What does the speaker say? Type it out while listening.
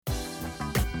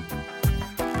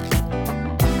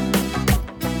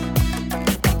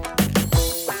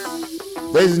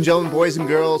Ladies and gentlemen, boys and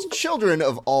girls, children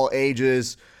of all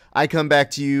ages, I come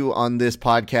back to you on this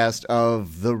podcast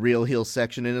of The Real Heel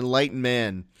Section, an enlightened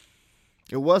man.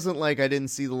 It wasn't like I didn't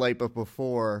see the light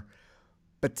before,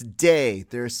 but today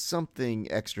there's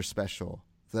something extra special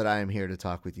that I am here to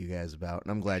talk with you guys about, and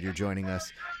I'm glad you're joining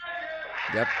us.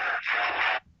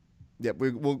 Yep,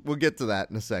 we'll get to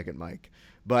that in a second, Mike.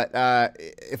 But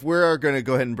if we're going to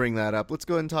go ahead and bring that up, let's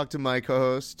go ahead and talk to my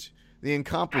co-host, the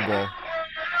incomparable.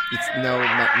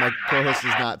 My co-host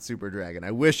is not Super Dragon.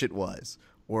 I wish it was.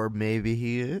 Or maybe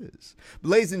he is. But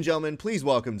ladies and gentlemen, please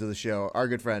welcome to the show our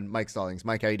good friend, Mike Stallings.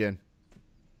 Mike, how you doing?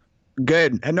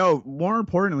 Good. And no, more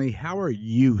importantly, how are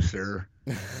you, sir?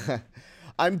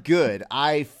 I'm good.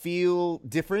 I feel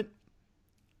different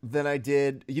than I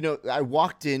did. You know, I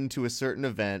walked into a certain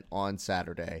event on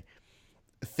Saturday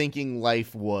thinking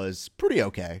life was pretty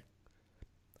okay.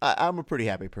 I'm a pretty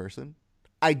happy person.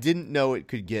 I didn't know it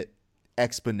could get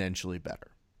exponentially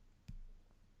better.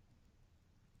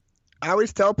 I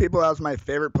always tell people that was my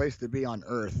favorite place to be on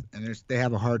Earth, and they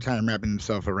have a hard time wrapping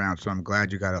themselves around, so I'm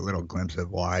glad you got a little glimpse of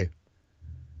why.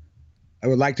 I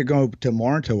would like to go to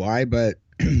more into why, but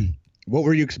what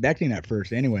were you expecting at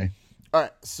first anyway? All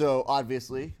right, so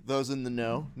obviously, those in the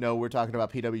know we're talking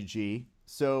about PWG.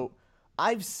 So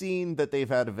I've seen that they've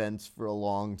had events for a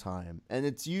long time, and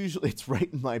it's right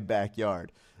in my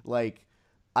backyard. Like,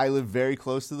 I live very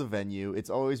close to the venue. It's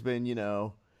always been,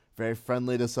 very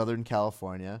friendly to Southern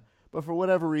California. But for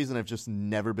whatever reason, I've just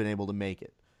never been able to make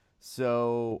it.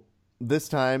 So this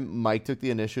time, Mike took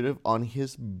the initiative on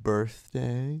his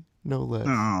birthday, no less.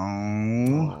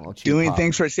 Oh, doing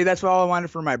things for... See, that's all I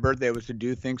wanted for my birthday was to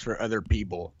do things for other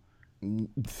people.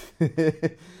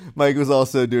 Mike was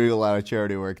also doing a lot of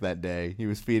charity work that day. He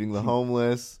was feeding the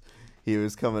homeless. He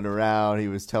was coming around. He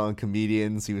was telling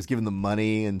comedians. He was giving them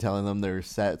money and telling them their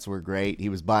sets were great. He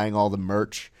was buying all the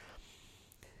merch.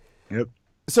 Yep.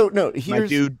 So, no, here's...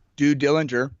 My dude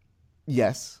Dillinger.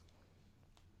 Yes.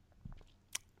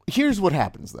 Here's what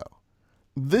happens, though.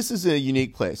 This is a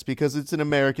unique place because it's an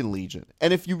American Legion.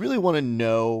 And if you really want to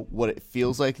know what it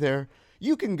feels like there,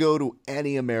 you can go to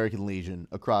any American Legion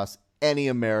across any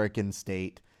American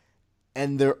state,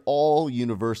 and they're all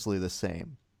universally the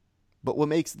same. But what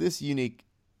makes this unique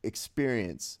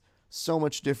experience so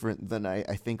much different than I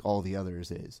think all the others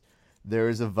is, there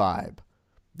is a vibe.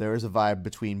 There is a vibe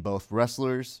between both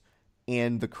wrestlers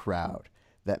and the crowd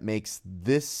that makes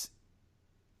this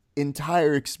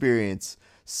entire experience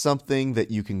something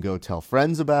that you can go tell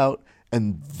friends about,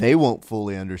 and they won't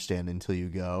fully understand until you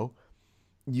go.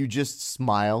 You just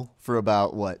smile for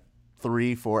about,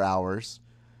 3-4 hours.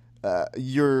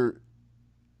 You're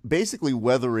basically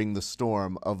weathering the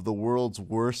storm of the world's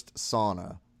worst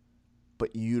sauna,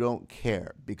 but you don't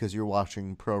care because you're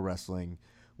watching pro wrestling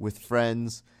with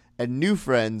friends and new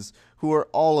friends who are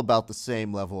all about the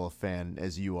same level of fan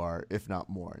as you are, if not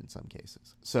more in some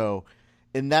cases. So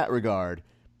in that regard,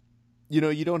 you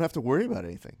don't have to worry about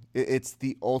anything. It's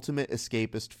the ultimate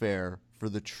escapist fare for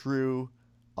the true,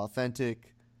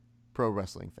 authentic pro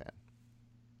wrestling fan.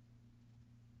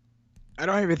 I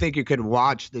don't even think you could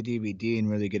watch the DVD and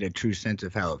really get a true sense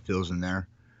of how it feels in there.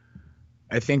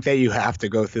 I think that you have to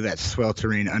go through that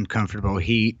sweltering, uncomfortable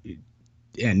heat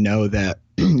and know that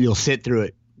you'll sit through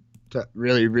it to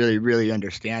really, really, really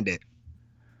understand it.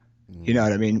 You know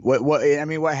what I mean?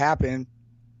 What happened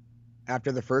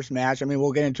after the first match? I mean,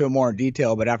 we'll get into it more in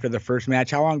detail, but after the first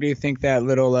match, how long do you think that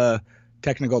little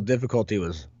technical difficulty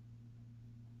was?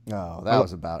 Oh, that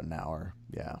was about an hour.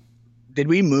 Yeah. Did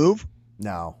we move?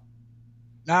 No.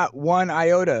 Not one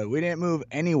iota. We didn't move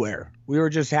anywhere. We were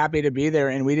just happy to be there,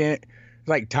 and we didn't,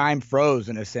 time froze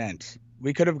in a sense.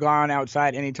 We could have gone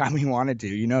outside anytime we wanted to.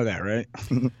 You know that, right?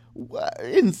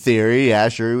 In theory, yeah,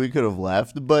 sure, we could have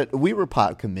left, but we were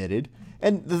pot committed.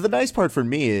 And the nice part for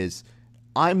me is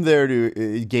I'm there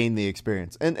to gain the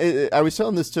experience. And I was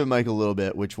telling this to Mike a little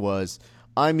bit, which was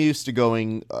I'm used to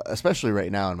going, especially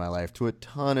right now in my life, to a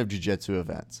ton of jiu-jitsu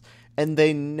events, and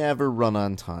they never run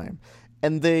on time.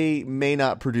 And they may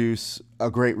not produce a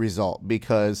great result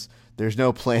because there's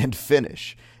no planned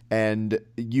finish. And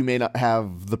you may not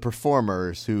have the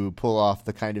performers who pull off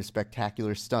the kind of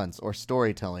spectacular stunts or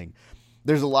storytelling.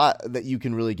 There's a lot that you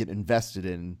can really get invested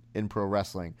in pro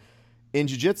wrestling. In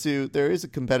jiu-jitsu, there is a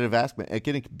competitive aspect. It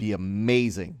can be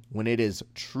amazing when it is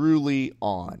truly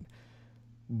on.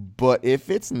 But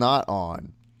if it's not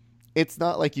on, it's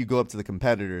not like you go up to the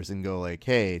competitors and go like,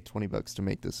 hey, $20 to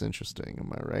make this interesting.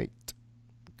 Am I right?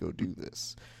 Go do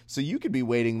this. So you could be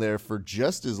waiting there for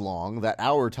just as long. That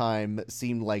hour time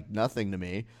seemed like nothing to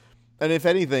me. And if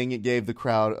anything, it gave the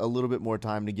crowd a little bit more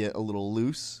time to get a little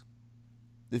loose,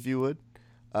 if you would.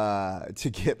 to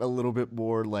get a little bit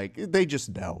more like, they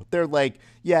just know. They're like,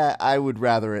 yeah, I would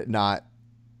rather it not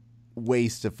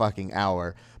waste a fucking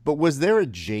hour. But was there a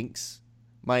jinx,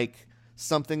 Mike?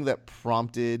 Something that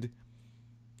prompted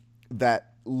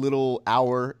that little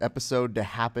hour episode to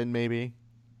happen, maybe?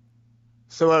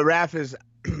 So what Raph is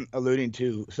alluding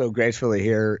to so gracefully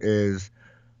here is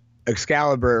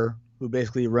Excalibur, who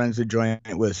basically runs the joint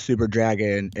with Super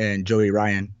Dragon and Joey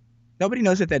Ryan. Nobody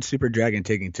knows that that's Super Dragon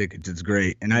taking tickets. It's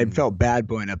great. And I felt bad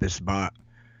blowing up his spot.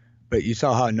 But you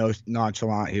saw how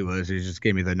nonchalant he was. He just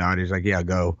gave me the nod. He's like, yeah,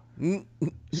 go.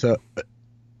 So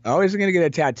I was going to get a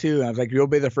tattoo. And I was like, you'll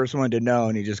be the first one to know.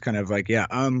 And he just kind of like, yeah,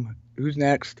 who's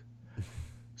next?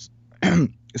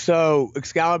 So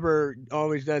Excalibur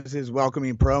always does his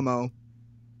welcoming promo.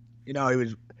 You know,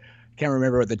 can't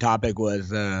remember what the topic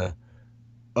was.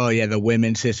 Oh yeah, the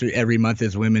women's history. Every month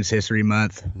is Women's History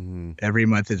Month. Mm-hmm. Every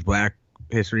month is Black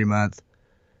History Month.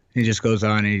 He just goes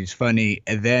on and he's funny.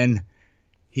 And then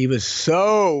he was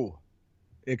so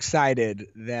excited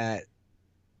that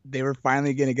they were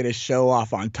finally going to get a show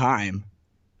off on time,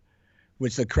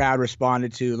 which the crowd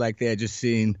responded to like they had just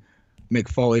seen Mick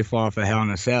Foley fall off a Hell in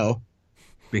a Cell,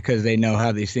 because they know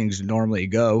how these things normally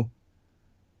go,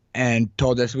 and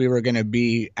told us we were going to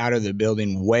be out of the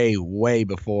building way, way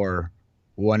before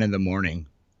 1 a.m,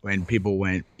 when people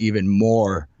went even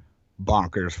more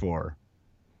bonkers for.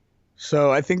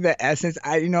 So I think the essence,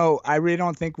 I really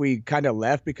don't think we kind of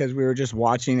left because we were just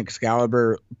watching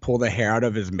Excalibur pull the hair out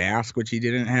of his mask, which he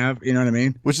didn't have. You know what I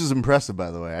mean? Which is impressive, by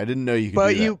the way. I didn't know you could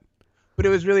do that. But it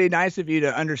was really nice of you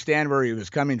to understand where he was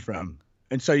coming from.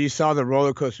 And so you saw the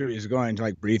roller coaster he was going to,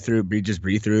 like, breathe through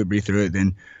it.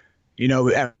 Then,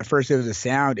 at first it was a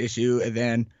sound issue, and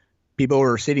then people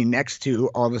were sitting next to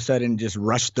all of a sudden just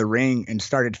rushed the ring and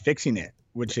started fixing it,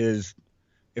 which is,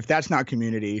 if that's not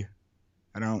community,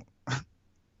 I don't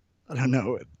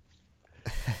know.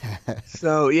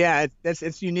 So yeah,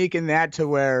 it's unique in that, to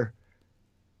where,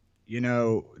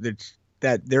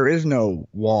 that there is no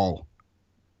wall,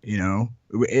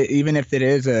 even if it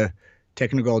is a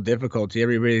technical difficulty,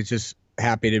 everybody's just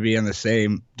happy to be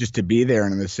just to be there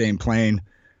and on the same plane.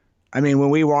 I mean, when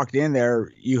we walked in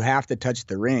there, you have to touch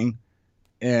the ring,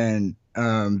 and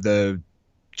the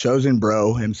chosen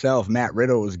bro himself, Matt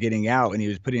Riddle, was getting out and he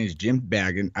was putting his gym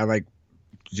bag, and I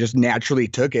just naturally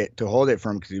took it to hold it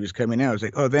for him because he was coming out. I was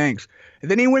like, oh, thanks. And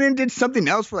then he went and did something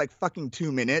else for like fucking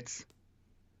 2 minutes.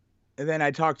 And then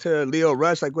I talked to Leo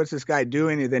Rush, like, what's this guy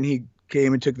doing? And then he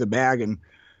came and took the bag, and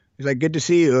he's like, good to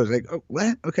see you. I was like, oh,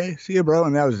 what? Okay, see you, bro.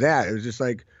 And that was that. It was just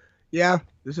like, yeah,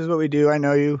 this is what we do. I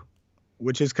know you,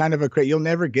 which is kind of you'll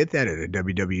never get that at a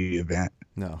WWE event.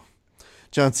 No.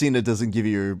 John Cena doesn't give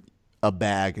you a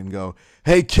bag and go,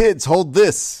 hey, kids, hold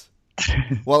this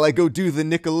while I go do the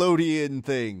Nickelodeon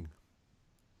thing.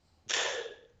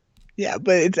 Yeah,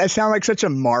 but I sound like such a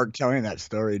mark telling that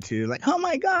story, too. Like, oh,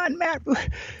 my God, Matt,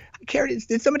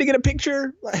 did somebody get a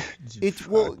picture?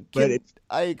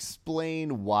 I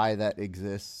explain why that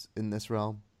exists in this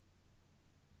realm?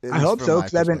 I hope so,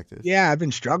 because I've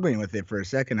been struggling with it for a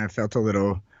second. I felt a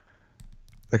little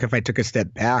like, if I took a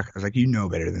step back, I was like, you know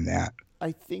better than that.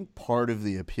 I think part of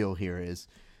the appeal here is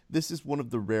this is one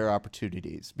of the rare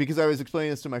opportunities, because I was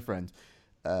explaining this to my friends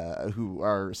who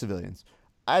are civilians.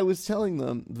 I was telling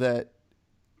them that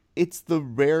it's the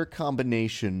rare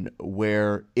combination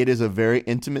where it is a very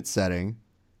intimate setting.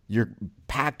 You're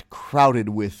packed, crowded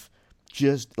with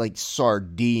just like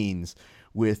sardines,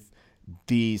 with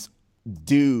these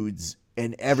dudes,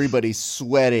 and everybody's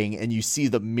sweating, and you see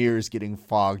the mirrors getting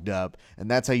fogged up, and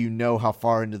that's how you know how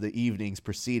far into the evening's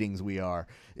proceedings we are.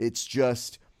 It's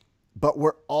just, but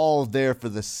we're all there for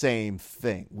the same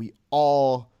thing. We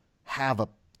all have a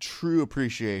true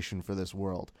appreciation for this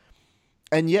world.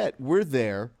 And yet we're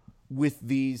there with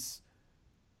these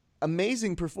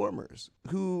amazing performers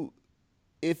who,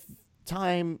 if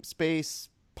time, space,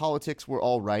 politics were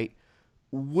all right,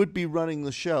 would be running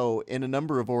the show in a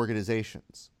number of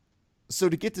organizations. So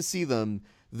to get to see them,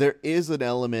 there is an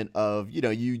element of, you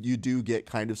do get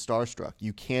kind of starstruck.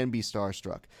 You can be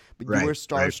starstruck, but you are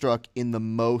starstruck in the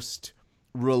most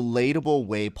relatable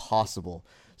way possible.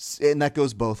 And that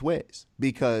goes both ways,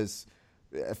 because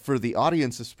for the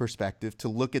audience's perspective, to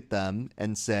look at them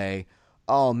and say,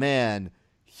 oh man,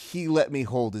 he let me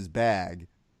hold his bag.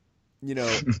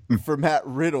 For Matt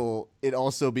Riddle, it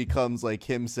also becomes like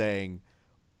him saying,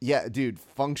 yeah, dude,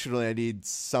 functionally, I need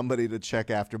somebody to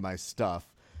check after my stuff.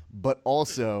 But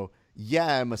also,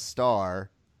 yeah, I'm a star,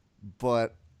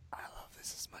 but I love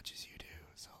this as much as you do.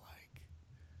 So,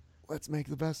 let's make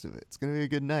the best of it. It's going to be a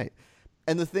good night.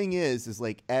 And the thing is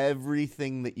like,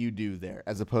 everything that you do there,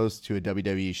 as opposed to a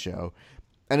WWE show,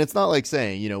 And it's not like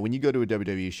saying, when you go to a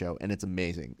WWE show and it's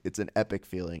amazing, it's an epic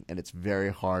feeling, and it's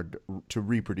very hard to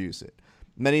reproduce it.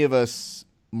 Many of us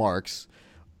marks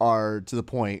are to the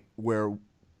point where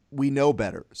we know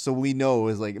better. So we know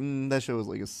it's like, that show was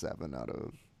like a 7 out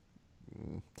of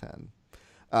 10.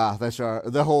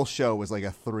 The whole show was like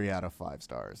a 3 out of 5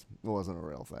 stars. It wasn't a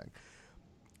real thing.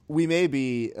 We may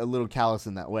be a little callous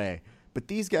in that way, but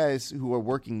these guys who are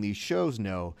working these shows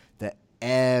know that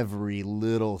every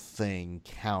little thing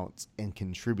counts and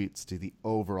contributes to the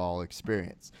overall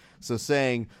experience. So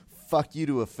saying fuck you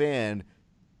to a fan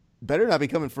better not be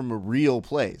coming from a real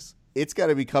place. It's got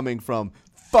to be coming from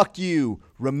fuck you.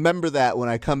 Remember that when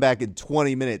I come back in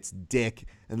 20 minutes, dick,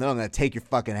 and then I'm going to take your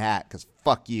fucking hat because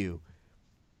fuck you.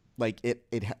 Like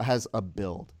it has a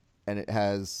build and it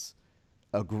has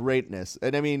a greatness.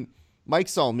 And I mean, Mike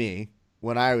saw me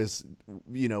when I was,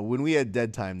 when we had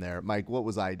dead time there. Mike, what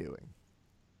was I doing?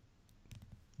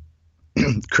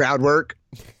 Crowd work.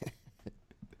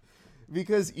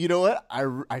 Because you know what?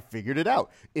 I figured it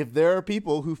out. If there are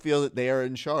people who feel that they are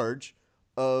in charge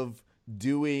of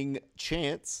doing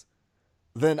chants,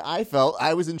 then I felt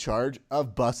I was in charge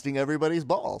of busting everybody's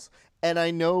balls. And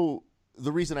I know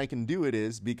the reason I can do it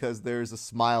is because there's a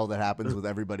smile that happens with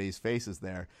everybody's faces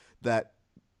there that,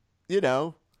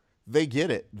 they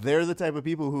get it. They're the type of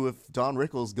people who, if Don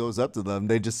Rickles goes up to them,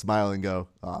 they just smile and go,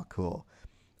 oh, cool.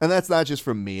 And that's not just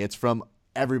from me. It's from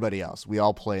everybody else. We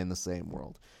all play in the same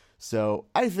world. So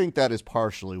I think that is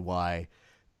partially why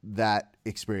that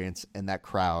experience and that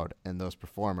crowd and those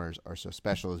performers are so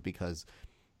special, is because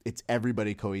it's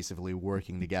everybody cohesively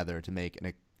working together to make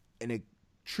a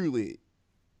truly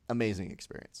amazing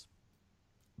experience.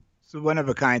 It's a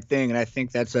one-of-a-kind thing, and I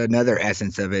think that's another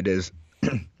essence of it is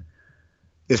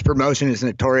this promotion is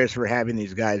notorious for having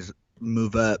these guys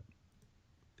move up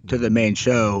to the main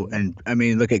show. And I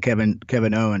mean, look at Kevin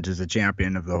Owens as the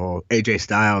champion of the whole, AJ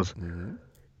Styles,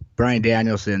 Bryan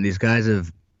Danielson. These guys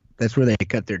that's where they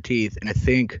cut their teeth. And I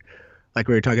think, like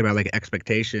we were talking about, like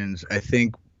expectations, I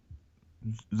think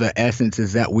the essence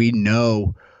is that we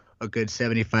know a good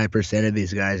 75% of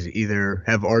these guys either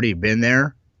have already been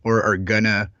there or are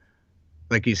gonna,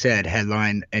 like you said,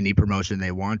 headline any promotion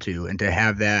they want to. And to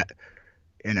have that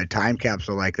in a time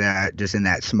capsule like that, just in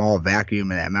that small vacuum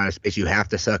and that amount of space, you have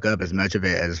to suck up as much of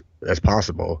it as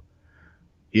possible.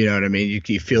 You know what I mean?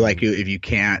 You feel like if you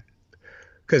can't,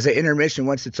 because the intermission,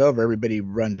 once it's over, everybody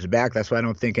runs back. That's why I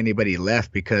don't think anybody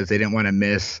left, because they didn't want to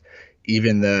miss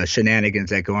even the shenanigans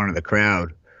that go on in the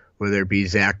crowd, whether it be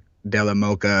Zach Della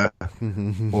Mocha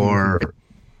or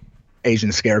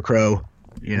Asian Scarecrow.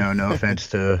 No offense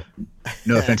to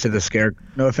the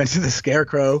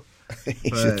Scarecrow.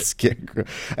 Asian Scarecrow.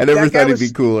 I never thought he'd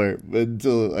be cooler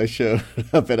until I showed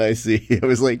up at IC. I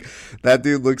was like, that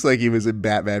dude looks like he was in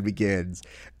Batman Begins.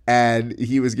 And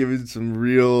he was giving some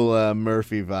real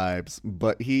Murphy vibes.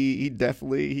 But he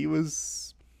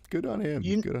was good on him.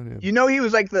 Good on him. He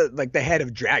was like the head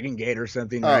of Dragon Gate or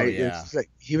something, right? Oh, yeah. It's like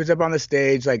he was up on the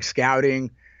stage like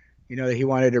scouting, that he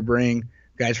wanted to bring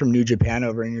guys from New Japan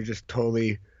over, and you're just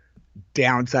totally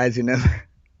downsizing them.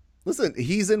 Listen,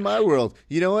 he's in my world.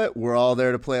 You know what? We're all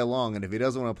there to play along. And if he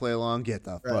doesn't want to play along, get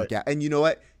the fuck out. And you know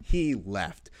what? He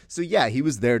left. So, yeah, he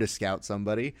was there to scout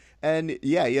somebody. And,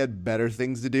 yeah, he had better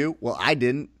things to do. Well, I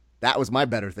didn't. That was my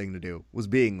better thing to do, was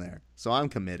being there. So I'm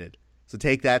committed. So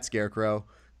take that, Scarecrow.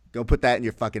 Go put that in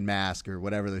your fucking mask or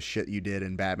whatever the shit you did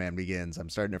in Batman Begins. I'm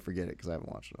starting to forget it because I haven't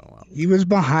watched it in a while. He was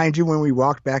behind you when we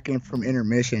walked back in from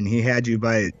intermission. He had you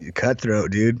by cutthroat,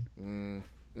 dude.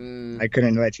 I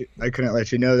couldn't let you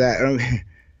know that.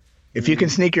 If you can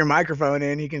sneak your microphone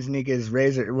in, he can sneak his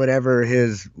razor,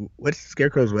 what's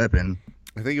Scarecrow's weapon?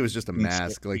 I think it was just a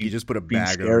mask. Like, you just put a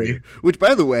bag over you. Which,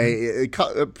 by the way,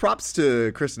 props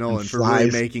to Chris Nolan for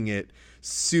really making it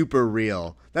super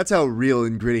real. That's how real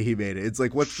and gritty he made it. It's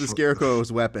like, what's the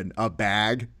Scarecrow's weapon? A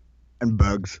bag? And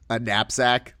bugs. A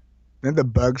knapsack? Then the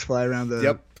bugs fly around the...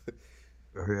 Yep.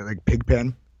 Like pig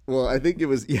pen. Well, I think it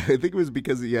was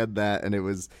because he had that, and it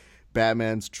was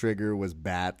Batman's trigger was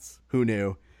bats. Who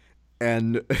knew?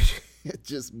 And it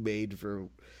just made for...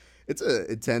 It's an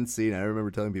intense scene. I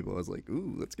remember telling people, I was like,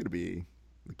 ooh, that's going to be...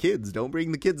 The kids, don't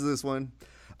bring the kids to this one.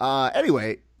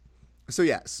 Anyway, so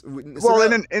yes. Well,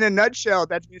 in a nutshell,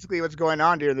 that's basically what's going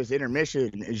on during this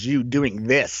intermission, is you doing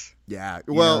this. Yeah.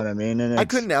 You well, know what I mean? And I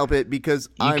couldn't help it because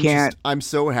I'm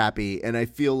so happy, and I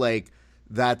feel like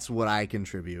that's what I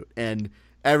contribute. And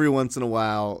every once in a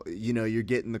while, you're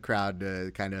getting the crowd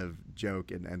to kind of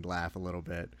joke and laugh a little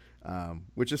bit,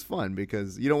 which is fun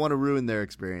because you don't want to ruin their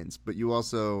experience. But you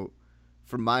also,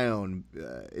 for my own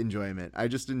enjoyment, I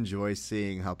just enjoy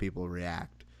seeing how people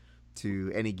react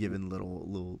to any given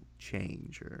little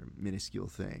change or minuscule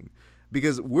thing,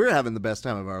 because we're having the best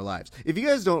time of our lives. If you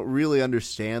guys don't really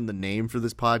understand the name for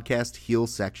this podcast, Heel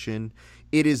Section,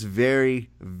 it is very,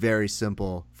 very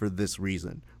simple for this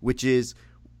reason, which is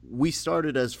we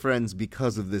started as friends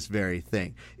because of this very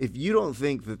thing. If you don't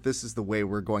think that this is the way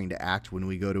we're going to act when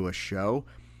we go to a show,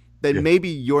 then maybe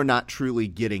you're not truly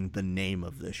getting the name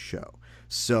of this show.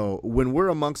 So when we're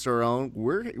amongst our own,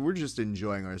 we're just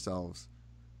enjoying ourselves.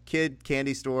 Kid,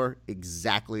 candy store,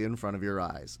 exactly in front of your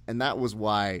eyes. And that was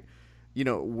why,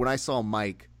 when I saw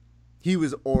Mike, he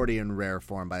was already in rare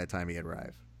form by the time he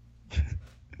arrived.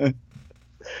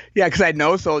 Yeah, because I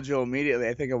no-sold you immediately.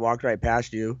 I think I walked right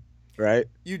past you, right?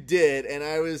 You did, and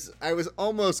I was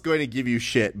almost going to give you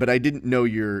shit, but I didn't know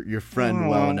your friend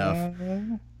well enough.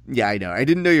 Yeah, I know. I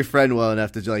didn't know your friend well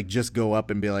enough to just go up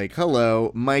and be like,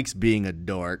 "Hello, Mike's being a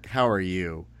dork. How are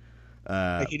you?"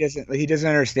 He doesn't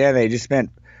understand that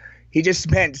he just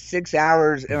spent 6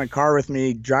 hours in a car with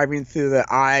me driving through the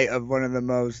eye of one of the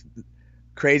most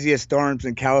craziest storms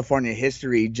in California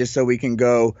history just so we can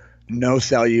go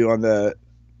no-sell you on the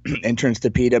entrance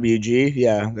to PWG.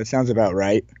 Yeah, that sounds about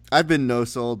right. I've been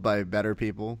no-sold by better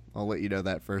people. I'll let you know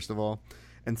that, first of all.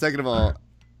 And second of all,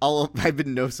 I've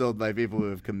been no-sold by people who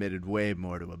have committed way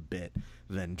more to a bit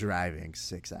than driving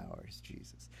 6 hours.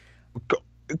 Jesus.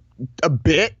 A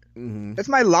bit? Mm-hmm. That's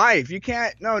my life.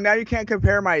 Now you can't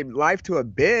compare my life to a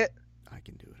bit. I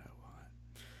can do what I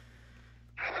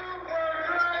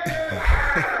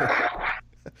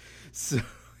want. So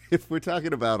if we're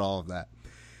talking about all of that,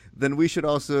 then we should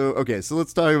also... Okay, so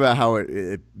let's talk about how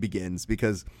it begins,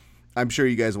 because I'm sure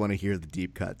you guys want to hear the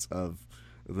deep cuts of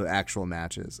the actual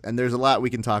matches. And there's a lot we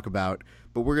can talk about,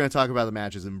 but we're going to talk about the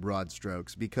matches in broad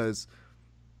strokes because,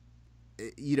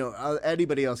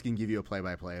 anybody else can give you a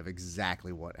play-by-play of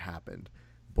exactly what happened.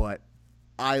 But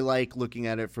I like looking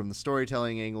at it from the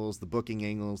storytelling angles, the booking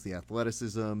angles, the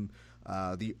athleticism,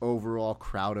 the overall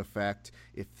crowd effect.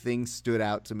 If things stood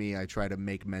out to me, I try to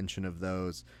make mention of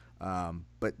those.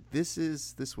 But this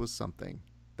was something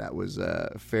that was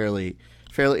fairly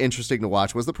interesting to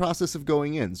watch. Was the process of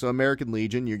going in. So American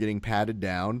Legion, you're getting patted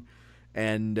down,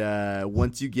 and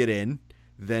once you get in,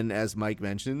 then as Mike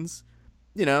mentions,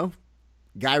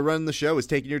 guy running the show is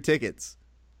taking your tickets,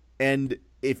 and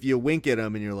if you wink at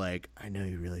him and you're like, I know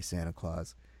you're really Santa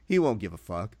Claus, he won't give a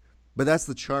fuck. But that's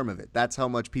the charm of it. That's how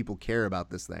much people care about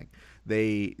this thing.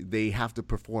 They have to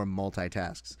perform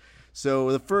multitasks.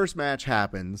 So the first match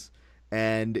happens,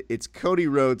 and it's Cody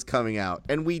Rhodes coming out.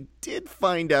 And we did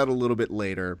find out a little bit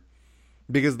later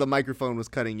because the microphone was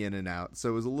cutting in and out. So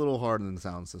it was a little hard on the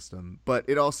sound system. But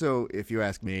it also, if you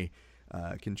ask me,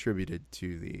 contributed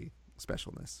to the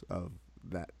specialness of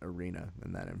that arena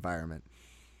and that environment.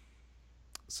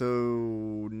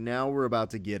 So now we're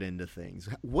about to get into things.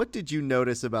 What did you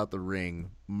notice about the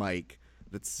ring, Mike,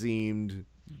 that seemed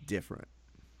different?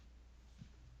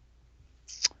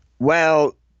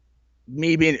 Well,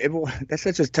 that's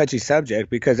such a touchy subject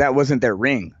because that wasn't their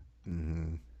ring.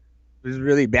 Mm-hmm. It was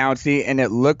really bouncy, and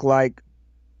it looked like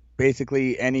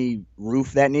basically any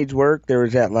roof that needs work. There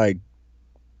was that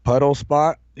puddle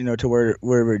spot, to where it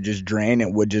would just drain,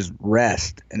 it would just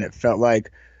rest, and it felt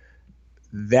like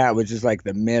that was just like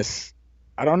the miss.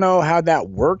 I don't know how that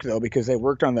worked though, because they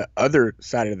worked on the other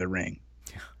side of the ring.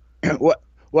 Yeah.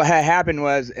 What had happened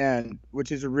was, and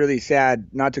which is really sad,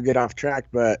 not to get off track,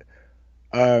 but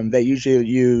they usually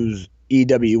use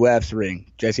EWF's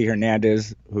ring. Jesse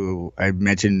Hernandez, who I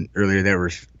mentioned earlier, that we're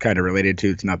kind of related to.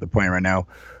 It's not the point right now,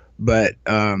 but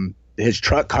his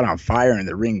truck caught on fire and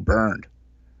the ring burned.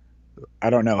 I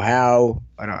don't know how.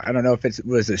 I don't know if it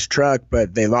was his truck,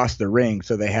 but they lost the ring,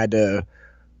 so they had to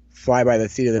fly by the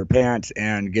seat of their pants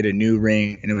and get a new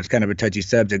ring. And it was kind of a touchy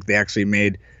subject. They actually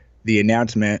made the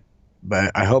announcement,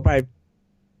 but I hope I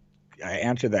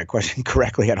answered that question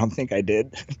correctly. I don't think I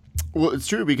did. Well, it's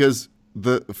true, because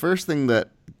the first thing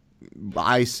that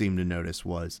I seemed to notice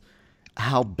was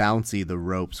how bouncy the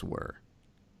ropes were.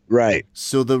 Right.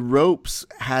 So the ropes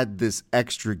had this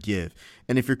extra give.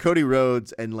 And if you're Cody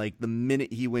Rhodes, and the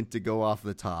minute he went to go off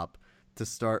the top to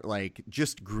start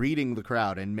just greeting the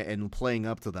crowd and playing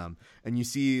up to them, and you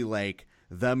see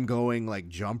them going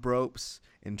jump ropes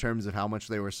in terms of how much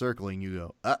they were circling, you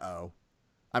go, uh-oh.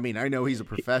 I mean, I know he's a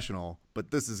professional, but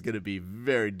this is going to be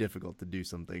very difficult to do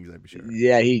some things, I'm sure.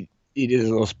 Yeah, he did his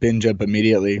little spin jump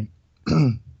immediately.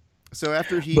 So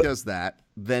after he does that,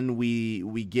 then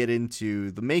we get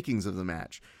into the makings of the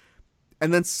match.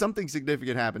 And then something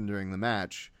significant happened during the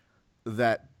match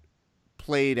that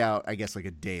played out, I guess,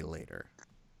 a day later.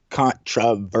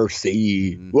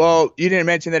 Controversy. Mm-hmm. Well, you didn't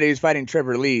mention that he was fighting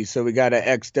Trevor Lee, so we got an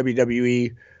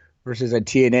ex-WWE versus a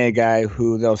TNA guy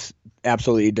who they'll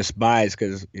absolutely despise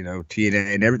because,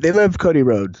 TNA and they love Cody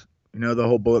Rhodes, the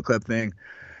whole Bullet Club thing.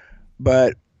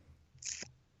 But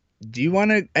do you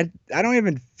want to? I don't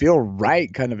even feel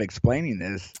right kind of explaining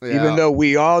this, even though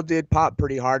we all did pop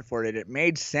pretty hard for it. It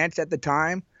made sense at the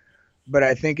time. But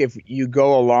I think if you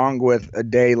go along with a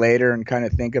day later and kind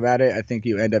of think about it, I think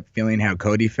you end up feeling how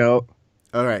Cody felt.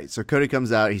 All right. So Cody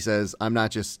comes out. He says, I'm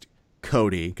not just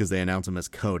Cody, because they announce him as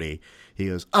Cody. He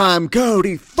goes, I'm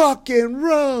Cody fucking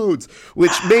Rhodes,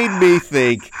 which made me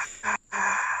think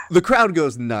the crowd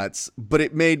goes nuts, but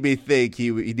it made me think he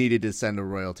needed to send a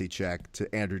royalty check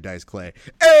to Andrew Dice Clay.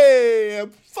 Hey, I'm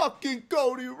fucking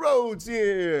Cody Rhodes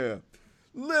here.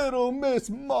 Little Miss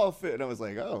Muffet. And I was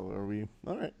like, oh, are we?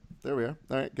 All right. There we are.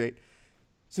 All right, great.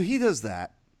 So he does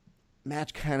that.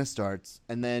 Match kind of starts,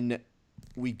 and then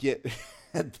we get,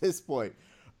 at this point,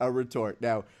 a retort.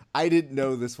 Now, I didn't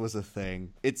know this was a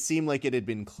thing. It seemed like it had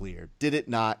been cleared. Did it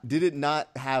not? Did it not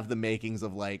have the makings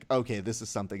of like, okay, this is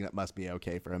something that must be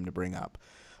okay for him to bring up?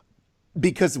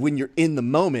 Because when you're in the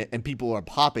moment and people are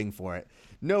popping for it,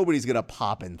 nobody's going to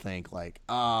pop and think like,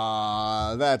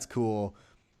 that's cool.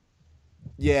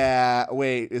 Yeah,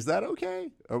 wait, is that okay?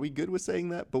 Are we good with saying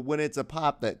that? But when it's a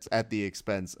pop that's at the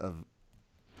expense of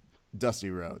Dusty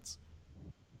Rhodes,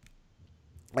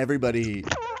 everybody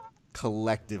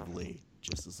collectively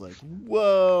just is like,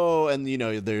 whoa. And,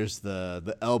 there's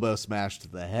the elbow smash to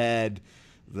the head,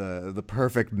 the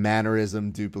perfect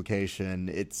mannerism duplication.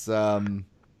 It's a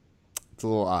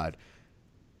little odd.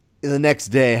 The next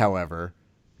day, however,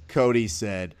 Cody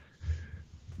said,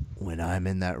 when I'm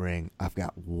in that ring, I've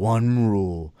got one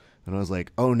rule. And I was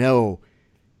like, oh no,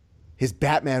 his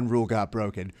Batman rule got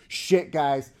broken. Shit,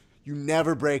 guys, you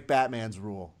never break Batman's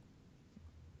rule.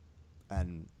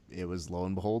 And it was, lo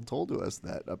and behold, told to us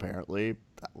that apparently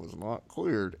that was not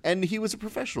cleared. And he was a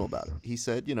professional about it. He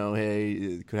said, hey,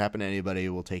 it could happen to anybody.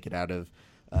 We'll take it out of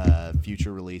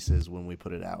future releases when we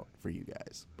put it out for you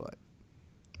guys. But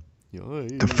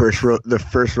the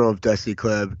first rule of Dusty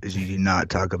Club is you do not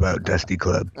talk about Dusty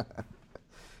Club.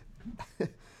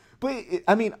 But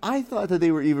I mean, I thought that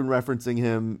they were even referencing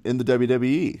him in the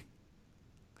WWE.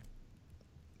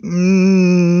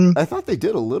 I thought they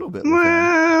did a little bit.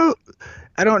 Well,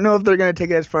 I don't know if they're going to take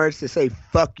it as far as to say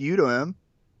 "fuck you" to him.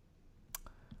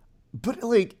 But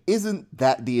isn't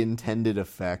that the intended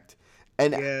effect?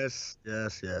 And yes.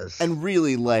 And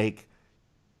really,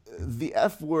 the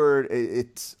F word,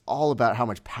 it's all about how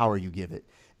much power you give it.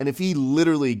 And if he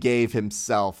literally gave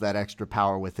himself that extra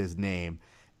power with his name,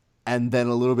 and then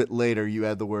a little bit later you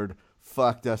add the word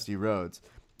fuck Dusty Rhodes.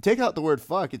 Take out the word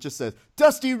fuck, it just says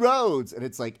Dusty Rhodes, and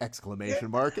it's like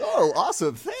exclamation mark. Oh,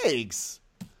 awesome, thanks.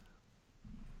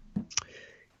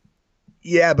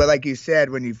 Yeah, but like you said,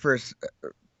 when you first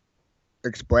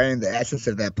explained the essence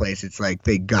of that place, it's like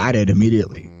they got it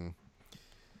immediately.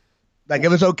 Like, it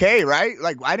was okay, right?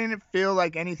 Like, why didn't it feel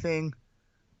like anything?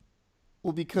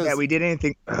 Well, because we did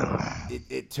anything.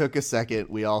 It took a second.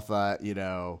 We all thought,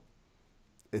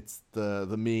 it's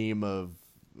the meme of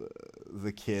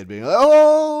the kid being like,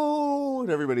 oh, and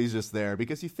everybody's just there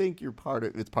because you think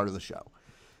it's part of the show.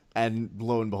 And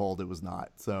lo and behold, it was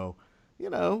not. So,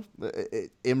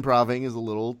 improving is a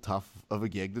little tough of a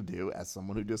gig to do as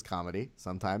someone who does comedy.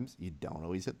 Sometimes you don't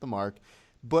always hit the mark.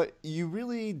 But you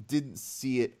really didn't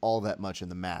see it all that much in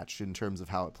the match in terms of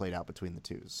how it played out between the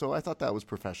two. So I thought that was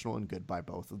professional and good by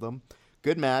both of them.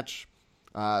 Good match.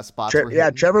 Spots were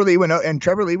hitting. Trevor Lee went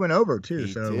over too.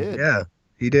 He did. Yeah,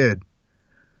 he did.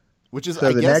 Which is, so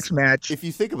I the guess, next match. If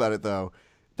you think about it, though,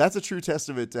 that's a true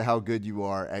testament to how good you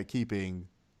are at keeping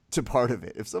to part of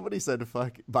it. If somebody said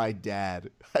 "fuck my dad,"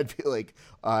 I'd be like,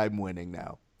 I'm winning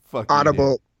now. Fuck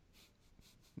audible,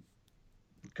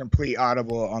 complete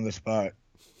audible on the spot.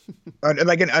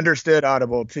 Like an understood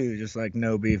audible too, just like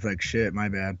no beef, like shit, my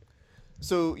bad.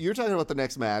 So you're talking about the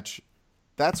next match.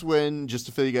 That's when, just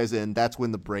to fill you guys in, that's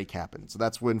when the break happened. So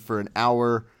that's when for an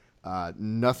hour,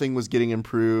 nothing was getting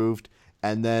improved.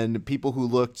 And then people who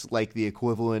looked like the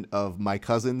equivalent of my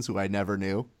cousins, who I never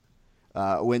knew,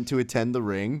 went to attend the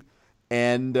ring.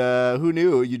 And who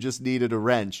knew you just needed a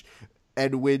wrench.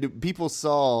 And when people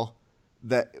saw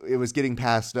that it was getting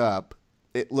passed up,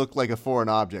 it looked like a foreign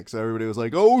object. So everybody was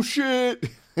like, oh, shit.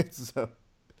 It's a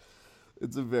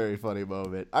very funny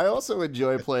moment. I also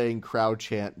enjoy playing crowd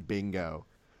chant bingo.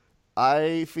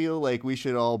 I feel like we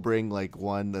should all bring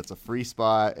one that's a free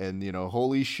spot and,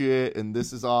 holy shit, and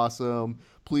this is awesome.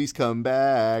 Please come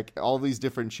back. All these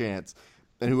different chants.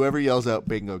 And whoever yells out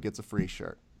bingo gets a free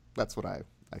shirt. That's what I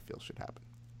feel should happen.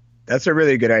 That's a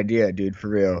really good idea, dude, for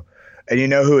real. And you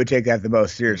know who would take that the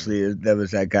most seriously? That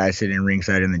was that guy sitting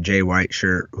ringside in the Jay White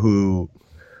shirt who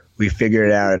we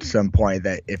figured out at some point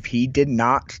that if he did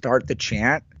not start the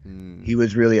chant, he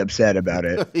was really upset about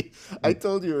it. I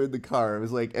told you in the car, I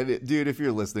was like, dude, if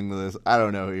you're listening to this, I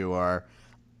don't know who you are.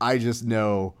 I just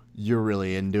know you're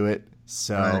really into it.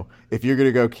 So Right. if you're going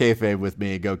to go kayfabe with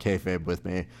me, go kayfabe with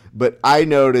me. But I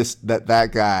noticed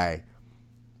that guy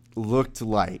looked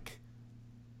like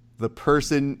the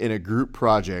person in a group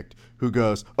project who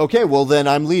goes, okay, well then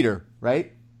I'm leader,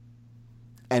 right?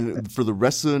 And for the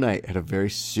rest of the night had a very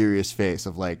serious face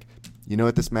of like, you know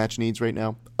what this match needs right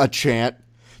now? A chant.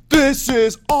 This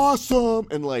is awesome.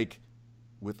 And like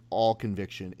with all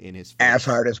conviction in his face. As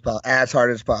hard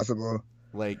as possible.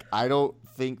 Like, I don't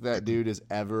think that dude has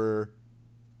ever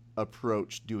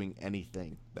approached doing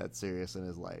anything that serious in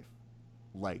his life.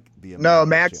 Like the No,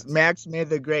 American chants. Max made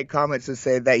the great comments to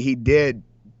say that he did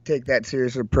take that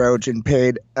serious approach and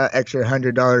paid extra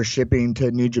 $100 shipping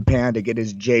to New Japan to get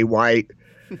his Jay White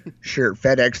shirt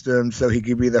FedExed to him so he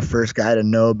could be the first guy to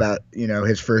know about,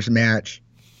 his first match.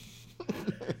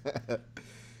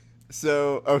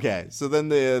 So then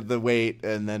the wait,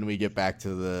 and then we get back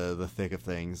to the thick of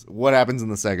things. What happens in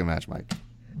the second match, Mike?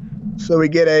 So we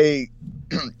get a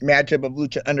matchup of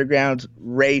Lucha Underground's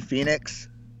Ray Phoenix.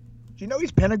 Do you know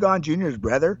he's Pentagon Jr.'s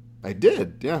brother? I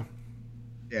did, yeah.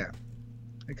 Yeah.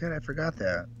 I forgot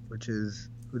that, which is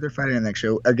who they're fighting in the next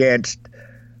show against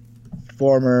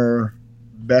former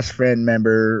best friend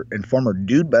member and former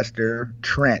Dude Buster,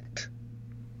 Trent,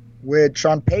 which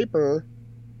on paper,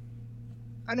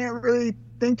 I didn't really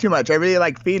think too much. I really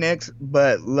like Phoenix,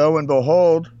 but lo and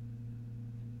behold,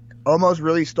 almost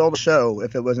really stole the show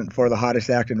if it wasn't for the hottest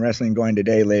act in wrestling going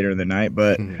today later in the night.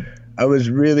 But I was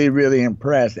really, really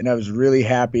impressed, and I was really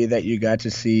happy that you got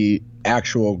to see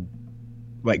actual,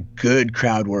 like, good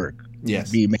crowd work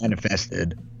be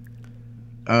manifested.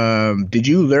 Did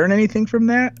you learn anything from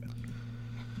that?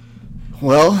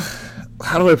 Well,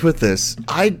 how do I put this?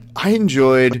 I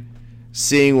enjoyed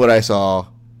seeing what I saw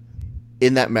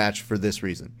in that match for this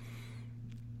reason.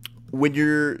 When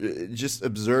you're just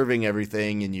observing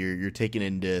everything and you're taking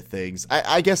into things,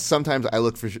 I guess sometimes I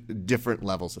look for different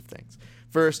levels of things.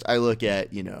 First, I look at,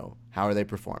 how are they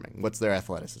performing? What's their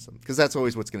athleticism? Because that's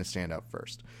always what's going to stand out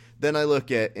first. Then I look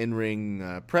at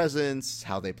in-ring presence,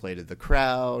 how they play to the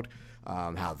crowd,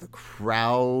 how the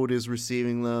crowd is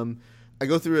receiving them. I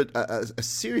go through a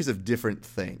series of different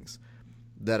things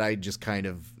that I just kind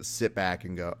of sit back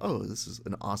and go, oh, this is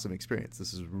an awesome experience.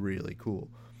 This is really cool.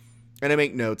 And I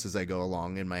make notes as I go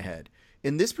along in my head.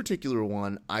 In this particular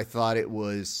one, I thought it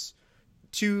was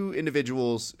two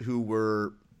individuals who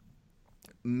were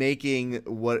making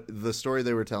what the story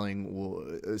they were telling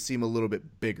will seem a little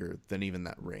bit bigger than even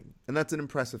that ring. And that's an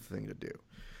impressive thing to do.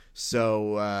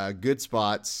 So good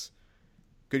spots,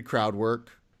 good crowd work.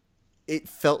 It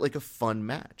felt like a fun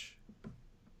match.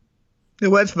 It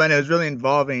was fun. It was really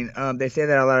involving. They say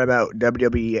that a lot about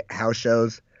WWE house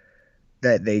shows,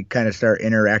 that they kind of start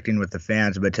interacting with the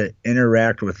fans, but to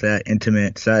interact with that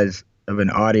intimate size of an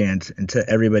audience and to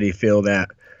everybody feel that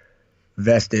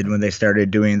vested when they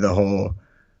started doing the whole,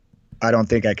 I don't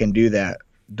think I can do that,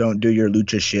 don't do your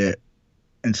lucha shit.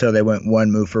 And so they went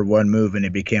one move for one move, and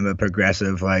it became a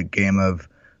progressive game of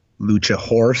lucha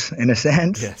horse in a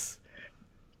sense. Yes.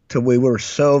 We were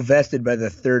so vested by the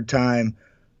third time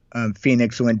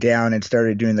Phoenix went down and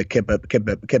started doing the kip up,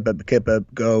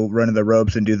 go running the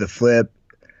ropes and do the flip.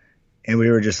 And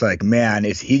we were just like, man,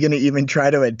 is he going to even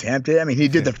try to attempt it? I mean, he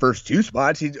did the first two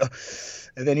spots.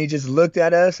 And then he just looked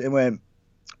at us and went,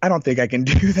 I don't think I can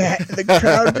do that. The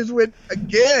crowd just went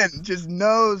again, just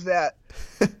knows that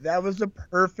was the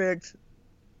perfect,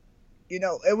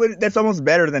 that's almost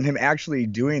better than him actually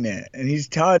doing it. And he's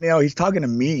talking to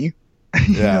me.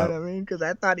 You know what I mean? Because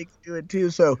I thought he could do it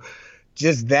too. So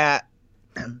just that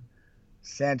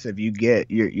sense of you're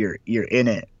in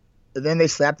it. And then they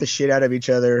slap the shit out of each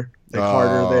other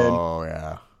harder than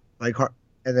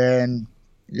and then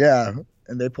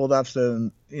and they pulled off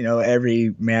some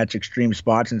every match extreme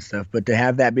spots and stuff. But to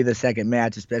have that be the second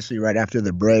match, especially right after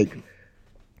the break,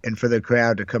 and for the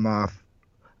crowd to come off,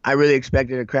 I really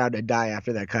expected a crowd to die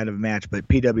after that kind of match. But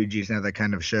PWG is not that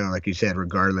kind of show, like you said,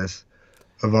 regardless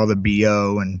of all the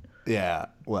BO and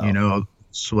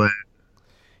sweat.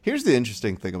 Here's the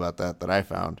interesting thing about that I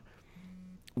found.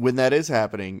 When that is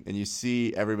happening and you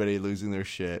see everybody losing their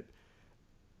shit,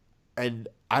 and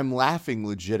I'm laughing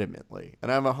legitimately,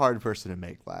 and I'm a hard person to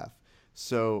make laugh.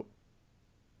 So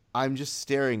I'm just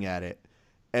staring at it,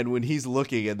 and when he's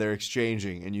looking and they're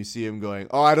exchanging and you see him going,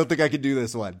 oh, I don't think I can do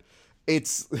this one.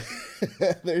 It's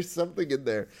there's something in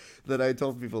there that I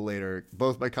told people later,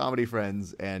 both my comedy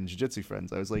friends and jiu-jitsu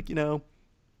friends. I was like,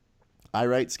 I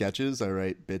write sketches, I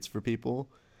write bits for people,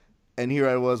 And here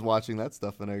I was watching that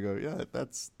stuff, and I go, yeah,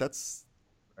 that's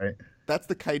Right. that's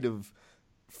the kind of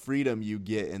freedom you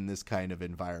get in this kind of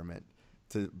environment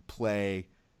to play,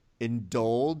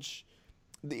 indulge.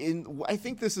 I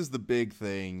think this is the big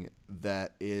thing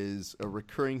that is a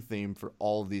recurring theme for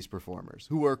all of these performers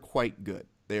who are quite good.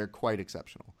 They are quite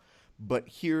exceptional. But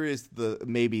here is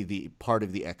maybe the part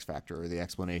of the X factor or the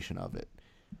explanation of it.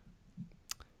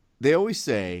 They always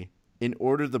say, in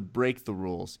order to break the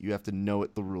rules, you have to know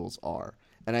what the rules are.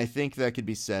 And I think that could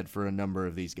be said for a number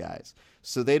of these guys.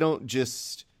 So they don't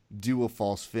just do a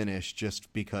false finish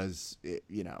just because,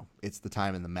 it's the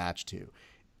time in the match to.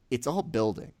 It's all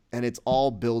building. And it's all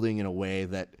building in a way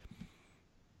that,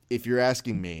 if you're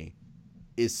asking me,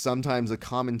 is sometimes a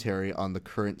commentary on the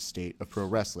current state of pro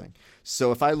wrestling.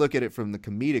 So if I look at it from the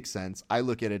comedic sense, I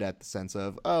look at it at the sense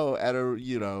of, at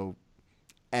a,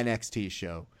 NXT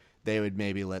show, they would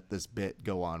maybe let this bit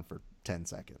go on for 10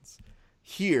 seconds.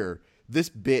 Here, this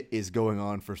bit is going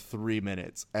on for 3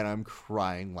 minutes, and I'm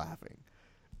crying laughing.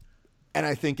 And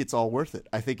I think it's all worth it.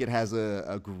 I think it has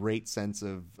a great sense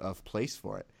of place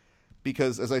for it.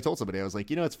 Because as I told somebody, I was like,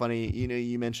 it's funny,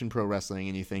 you mentioned pro wrestling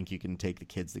and you think you can take the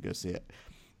kids to go see it.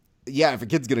 Yeah, if a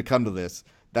kid's going to come to this,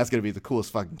 that's going to be the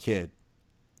coolest fucking kid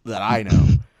that I know.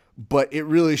 But it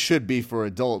really should be for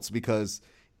adults because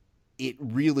it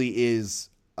really is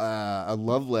a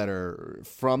love letter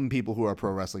from people who are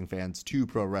pro wrestling fans to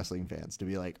pro wrestling fans to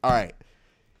be like, all right,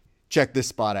 check this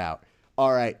spot out.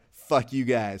 All right, fuck you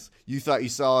guys. You thought you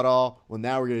saw it all? Well,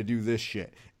 now we're going to do this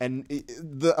shit. And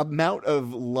the amount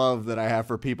of love that I have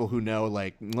for people who know,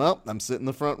 like, well, I'm sitting in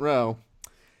the front row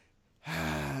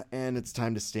and it's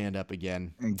time to stand up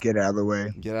again. And get out of the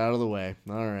way. Get out of the way.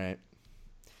 All right.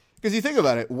 Because you think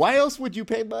about it, why else would you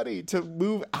pay money to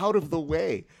move out of the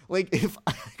way? Like, if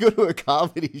I go to a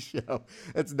comedy show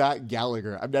that's not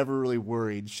Gallagher, I'm never really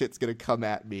worried shit's going to come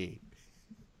at me.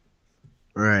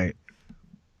 Right.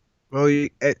 Well,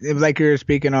 like you're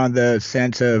speaking on the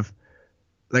sense of,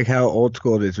 like how old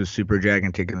school it is with Super Jack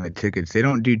and taking the tickets. They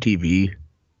don't do TV.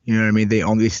 You know what I mean?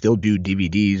 They still do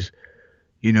DVDs.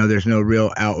 There's no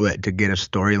real outlet to get a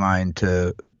storyline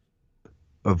to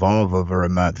evolve over a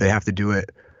month. They have to do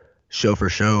it show for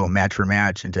show, match for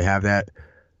match, and to have that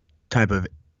type of,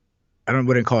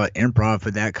 wouldn't call it improv,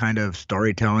 but that kind of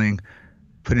storytelling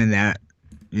put in that,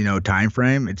 time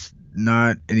frame. It's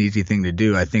not an easy thing to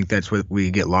do. I think that's what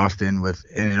we get lost in with,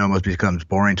 and it almost becomes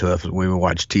boring to us when we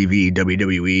watch TV,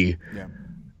 WWE,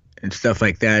 and stuff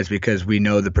like that, is because we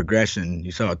know the progression.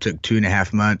 You saw it took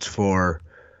 2.5 months for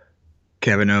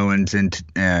Kevin Owens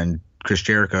and Chris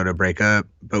Jericho to break up,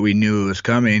 but we knew it was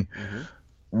coming. Mm-hmm.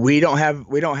 We don't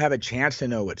have a chance to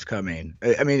know what's coming.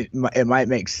 I mean, it might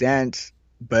make sense,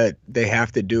 but they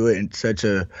have to do it in such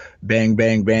a bang,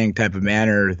 bang, bang type of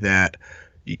manner that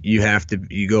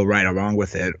you go right along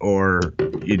with it, or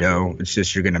it's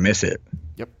just you're gonna miss it.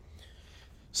 Yep.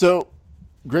 So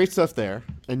great stuff there.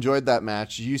 Enjoyed that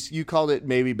match. You called it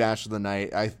maybe match of the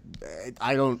night.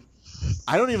 I don't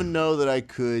even know that I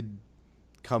could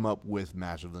come up with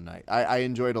match of the night. I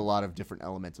enjoyed a lot of different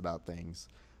elements about things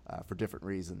for different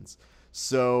reasons.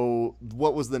 So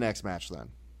what was the next match then?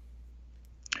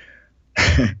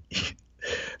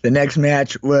 The next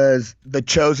match was the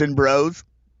Chosen Bros.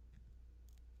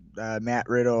 Matt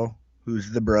Riddle,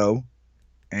 who's the bro,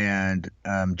 and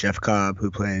Jeff Cobb, who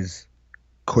plays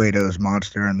Cueto's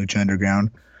monster on Lucha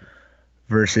Underground,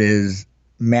 versus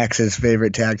Max's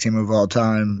favorite tag team of all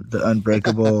time, the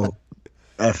Unbreakable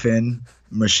effing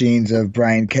machines of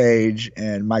Brian Cage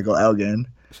and Michael Elgin.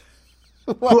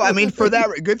 Well, I mean, for that,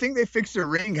 good thing they fixed the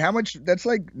ring. How much? That's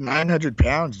like 900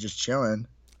 pounds just chilling.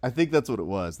 I think that's what it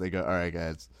was. They go, all right,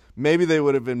 guys. Maybe they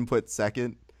would have been put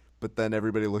second, but then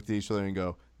everybody looked at each other and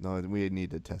go, no, we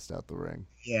need to test out the ring.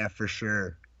 Yeah, for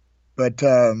sure. But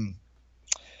the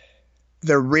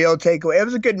real takeaway, it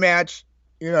was a good match.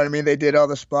 You know what I mean? They did all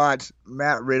the spots.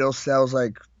 Matt Riddle sells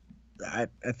like, I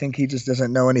think he just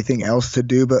doesn't know anything else to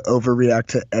do but overreact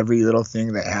to every little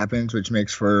thing that happens, which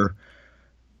makes for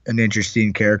an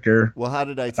interesting character. Well, how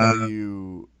did I tell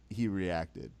you he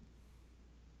reacted?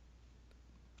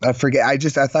 I forget. I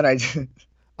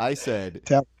said,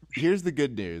 here's the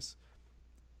good news.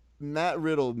 Matt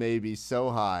Riddle may be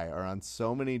so high or on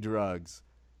so many drugs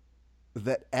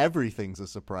that everything's a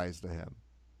surprise to him.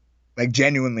 Like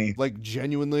genuinely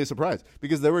a surprise.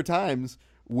 Because there were times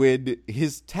when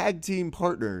his tag team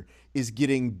partner is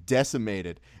getting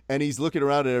decimated and he's looking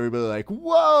around at everybody like,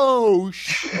 whoa,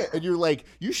 shit. And you're like,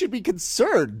 you should be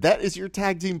concerned. That is your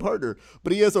tag team partner.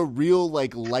 But he has a real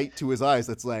like light to his eyes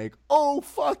that's like, oh,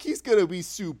 fuck, he's going to be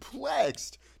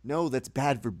suplexed. No, that's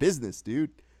bad for business, dude.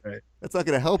 Right. That's not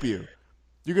going to help you.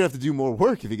 You're gonna have to do more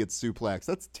work if he gets suplexed.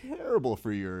 That's terrible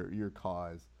for your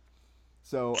cause.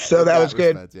 So in that was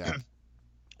good. respect, yeah.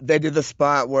 They did the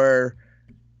spot where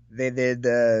they did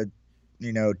the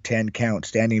 10 count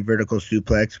standing vertical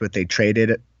suplex, but they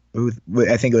traded it.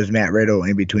 I think it was Matt Riddle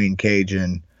in between Cage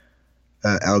and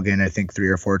Elgin, I think 3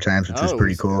 or 4 times, which was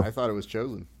pretty cool. I thought it was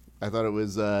Chosen. I thought it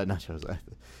was not Chosen.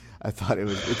 I thought it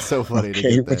was. It's so funny Okay,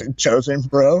 to get was that. it Chosen,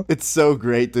 bro? It's so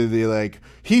great to be like,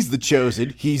 he's the Chosen,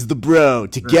 he's the bro.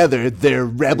 Together, they're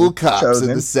rebel cops Chosen.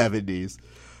 in the 70s.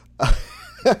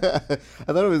 I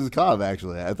thought it was Cobb,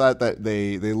 actually. I thought that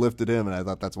they lifted him, and I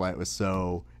thought that's why it was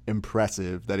so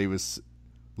impressive that he was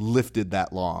lifted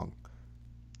that long.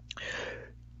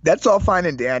 That's all fine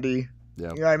and dandy.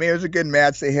 Yeah. You know what I mean? It was a good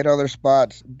match. They hit all their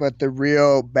spots. But the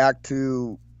real, back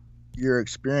to your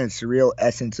experience, the real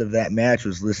essence of that match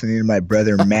was listening to my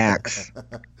brother Max.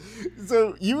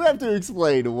 So you have to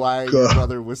explain why your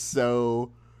brother was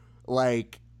so,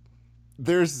 like,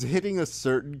 there's hitting a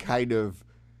certain kind of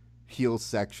heel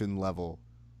section level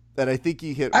that I think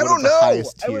he hit one of the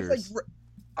highest tiers.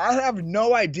 I have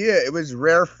no idea. It was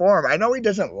rare form. I know he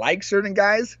doesn't like certain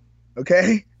guys,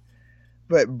 okay?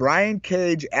 But Brian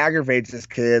Cage aggravates this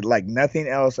kid like nothing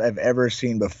else I've ever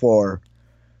seen before,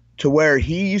 to where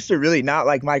he used to really not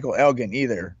like Michael Elgin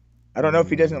either. I don't know if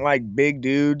he doesn't like big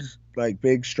dudes, like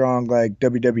big, strong, like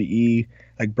WWE,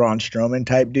 like Braun Strowman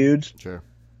type dudes. Sure.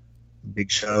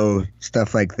 Big Show,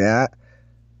 stuff like that.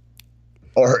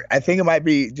 Or I think it might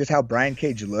be just how Brian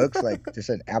Cage looks, like just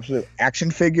an absolute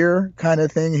action figure kind of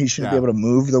thing. He shouldn't be able to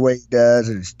move the way he does,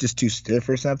 and it's just too stiff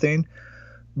or something.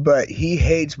 But he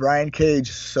hates Brian Cage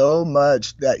so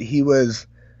much that he was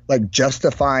like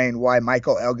justifying why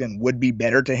Michael Elgin would be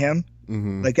better to him.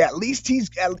 Mm-hmm. Like at least he's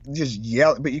got just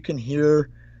yell, but you can hear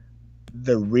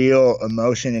the real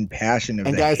emotion and passion of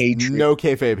the hatred. No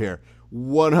kayfabe here.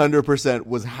 100%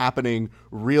 was happening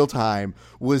real time,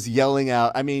 was yelling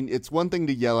out. I mean, it's one thing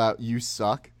to yell out, "You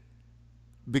suck,"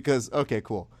 because, okay,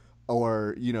 cool.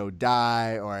 Or,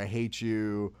 die, or I hate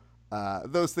you.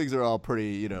 Those things are all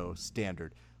pretty,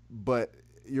 standard. But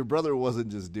your brother wasn't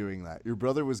just doing that. Your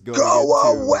brother was going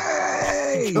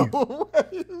away! Go away!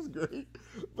 It was great.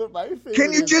 But my favorite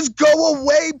Can you just go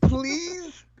away,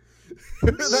 please?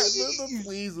 The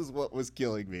please is what was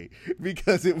killing me,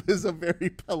 because it was a very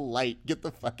polite, get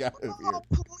the fuck out of here.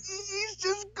 Please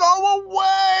just go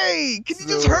away. Can you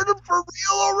just hurt him for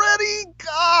real already?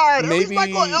 God, maybe at least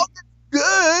Michael Elgin's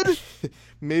good.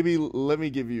 Maybe let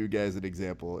me give you guys an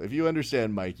example. If you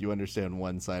understand Mike, you understand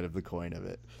one side of the coin of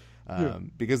it,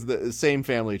 because the same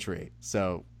family tree,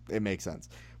 so it makes sense.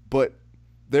 But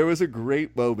there was a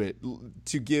great moment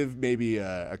to give maybe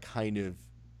a kind of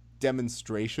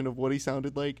demonstration of what he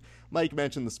sounded like. Mike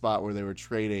mentioned the spot where they were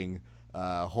trading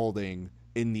holding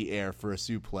in the air for a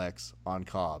suplex on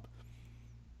Cobb.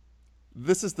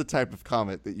 This is the type of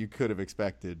comment that you could have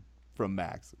expected from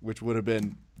Max, which would have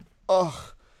been,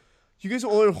 "Oh, you guys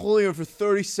are only holding him for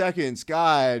 30 seconds.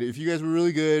 God, if you guys were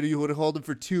really good, you would have held him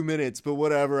for 2 minutes, but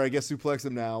whatever, I guess suplex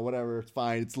him now. Whatever, it's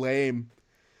fine. It's lame."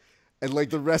 And like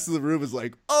the rest of the room is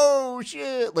like, "Oh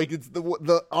shit!" Like it's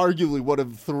the arguably one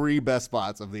of 3 best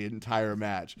spots of the entire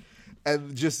match,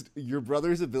 and just your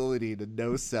brother's ability to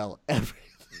no sell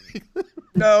everything.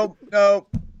 No. Come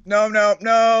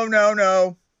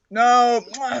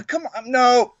on,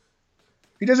 no.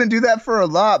 He doesn't do that for a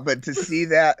lot, but to see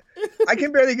that, I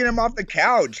can barely get him off the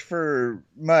couch for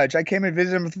much. I came and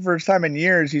visited him for the first time in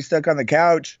years. He's stuck on the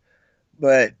couch,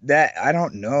 but that I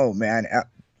don't know, man.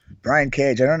 Brian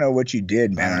Cage, I don't know what you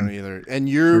did, man. I don't either. And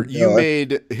you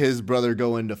made his brother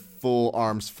go into full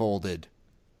arms folded.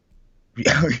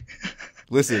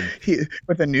 Listen,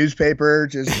 with a newspaper,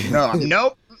 just nope,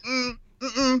 nope,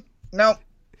 not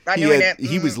doing it.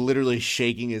 He was literally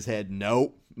shaking his head.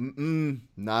 Nope,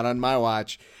 not on my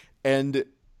watch. And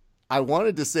I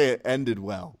wanted to say it ended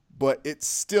well, but it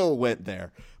still went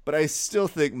there. But I still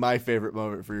think my favorite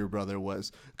moment for your brother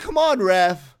was, "Come on,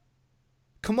 ref.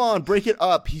 Come on, break it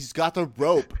up. He's got the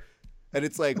rope." And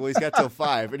it's like, well, he's got till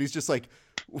 5. And he's just like,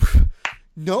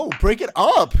 "No, break it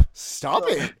up. Stop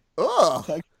it."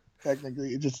 Ugh.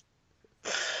 Technically, it just,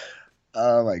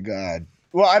 oh my God.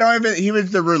 Well, I don't even, he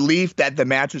was the relief that the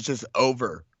match was just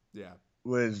over. Yeah.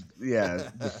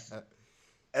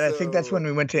 And I think that's when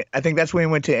we went to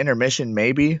intermission,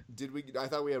 maybe. Did we? I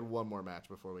thought we had one more match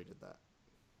before we did that.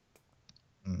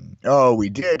 Oh, we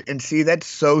did. And see, that's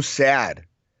so sad,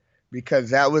 because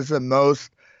that was the most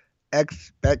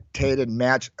expected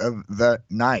match of the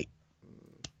night.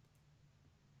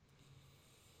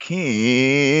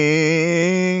 King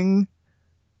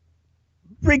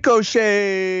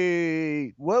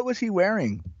Ricochet. What was he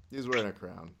wearing? He was wearing a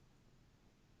crown.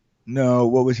 No,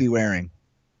 what was he wearing?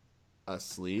 A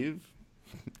sleeve,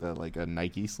 like a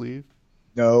Nike sleeve.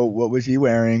 No, what was he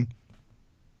wearing?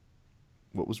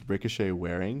 What was Ricochet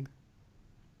wearing?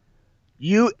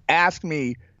 You asked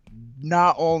me,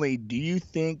 not only do you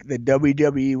think the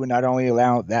WWE would not only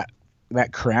allow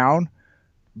that crown,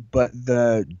 but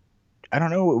the I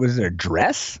don't know, was it a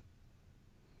dress?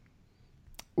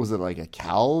 Was it like a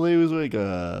cowl? It was like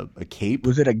a cape.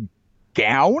 Was it a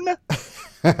gown?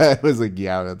 It was like,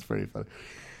 yeah, that's pretty funny.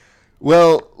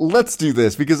 Well, let's do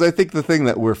this because I think the thing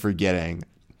that we're forgetting,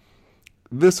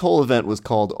 this whole event was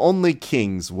called Only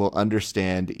Kings Will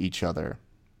Understand Each Other.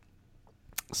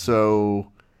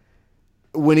 So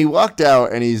when he walked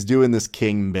out and he's doing this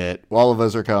king bit, all of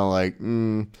us are kind of like,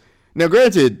 Now,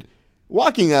 granted,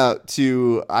 walking out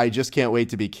to I Just Can't Wait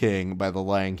to Be King by The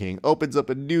Lion King opens up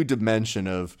a new dimension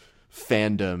of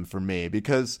fandom for me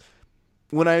because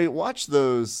when I watched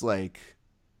those like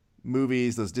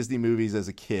movies, those Disney movies as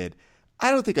a kid,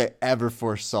 I don't think I ever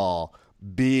foresaw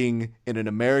being in an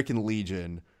American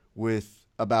Legion with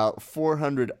about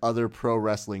 400 other pro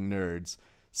wrestling nerds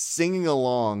singing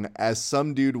along as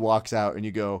some dude walks out and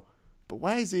you go, but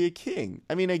why is he a king?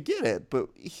 I mean, I get it, but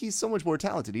he's so much more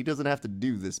talented. He doesn't have to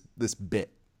do this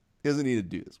bit. He doesn't need to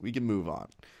do this. We can move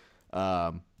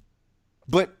on.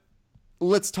 But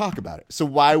let's talk about it. So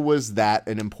why was that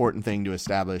an important thing to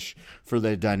establish for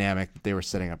the dynamic that they were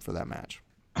setting up for that match?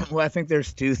 Well, I think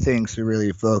there's two things to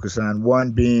really focus on.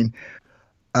 One being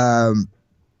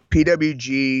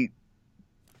PWG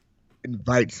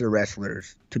invites the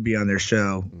wrestlers to be on their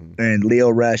show, and Leo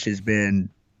Rush has been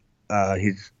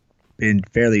he's been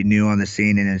fairly new on the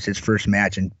scene, and it's his first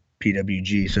match in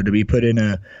PWG. So to be put in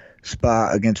a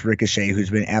spot against Ricochet,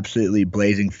 who's been absolutely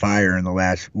blazing fire in the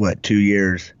last 2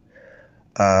 years,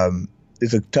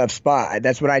 is a tough spot.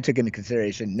 That's what I took into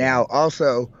consideration. Now,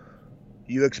 also,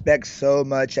 you expect so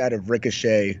much out of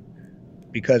Ricochet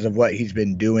because of what he's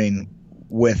been doing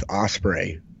with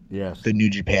Ospreay. Yes. The New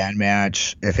Japan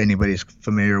match, if anybody's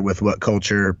familiar with what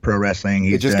culture pro wrestling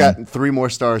he's It just done. got 3 more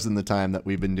stars in the time that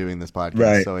we've been doing this podcast.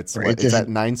 Right. So it's Right. is that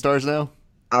 9 stars now?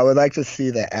 I would like to see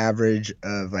the average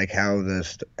of like how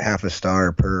this half a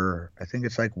star per, I think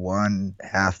it's like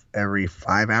 1/2 every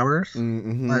 5 hours.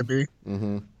 Mm-hmm. Might be.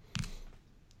 Mm-hmm.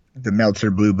 The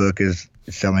Meltzer Blue Book is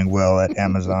selling well at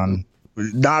Amazon.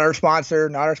 Not our sponsor.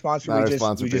 Not our sponsor. Not our we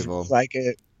sponsor, just people. like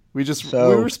it. We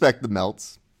So- we respect the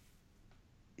melts.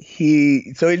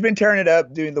 He's been tearing it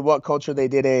up doing the What Culture. They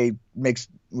did a mix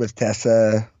with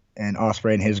Tessa and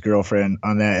Ospreay and his girlfriend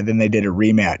on that, and then they did a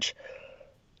rematch.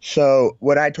 So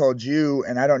what I told you,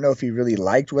 and I don't know if you really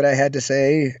liked what I had to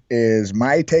say, is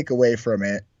my takeaway from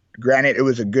it. Granted, it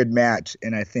was a good match,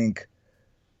 and I think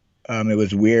it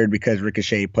was weird because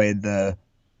Ricochet played the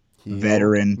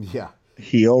veteran Yeah.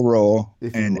 heel role,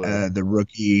 If you and will. the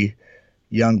rookie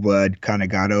Youngblood kind of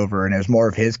got over, and it was more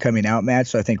of his coming out match.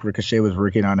 So I think Ricochet was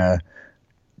working on a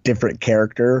different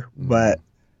character, but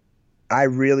I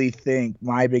really think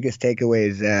my biggest takeaway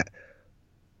is that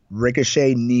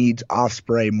Ricochet needs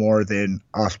Ospreay more than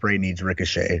Ospreay needs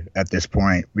Ricochet at this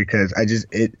point, because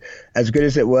as good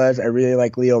as it was, I really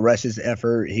like Leo Rush's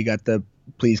effort. He got the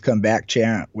 "Please come back"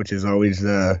 chant, which is always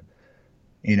the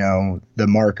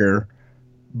marker,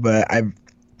 but I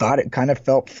thought it kind of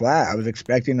felt flat. I was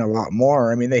expecting a lot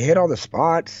more. I mean, they hit all the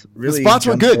spots. Really, The spots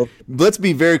were jumped good. over- Let's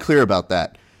be very clear about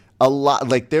that. A lot,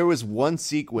 like there was one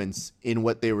sequence in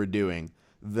what they were doing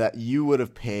that you would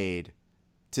have paid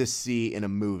to see in a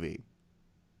movie.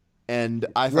 And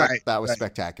I thought Right, that was right.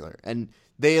 spectacular. And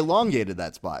they elongated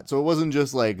that spot. So it wasn't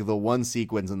just like the one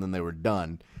sequence and then they were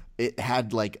done. It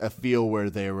had like a feel where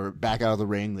they were back out of the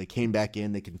ring, they came back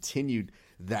in, they continued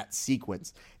that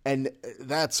sequence. And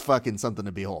that's fucking something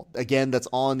to behold. Again, that's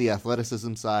on the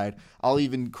athleticism side. I'll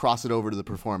even cross it over to the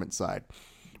performance side.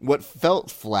 What felt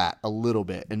flat a little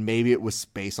bit, and maybe it was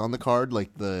space on the card,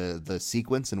 like the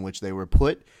sequence in which they were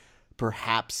put.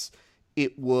 Perhaps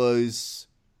it was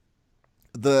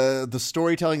the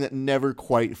storytelling that never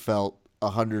quite felt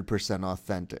 100%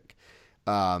 authentic.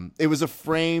 It was a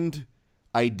framed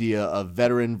idea of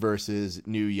veteran versus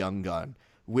new young gun,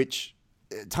 which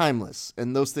timeless,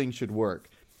 and those things should work.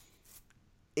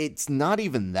 It's not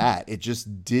even that. It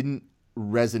just didn't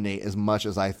resonate as much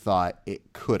as I thought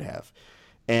it could have.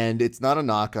 And it's not a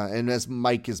knock on, and as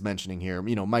Mike is mentioning here,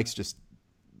 Mike's just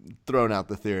thrown out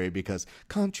the theory because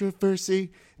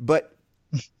controversy. But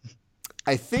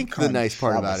I think the nice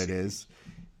part about it is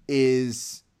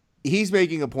he's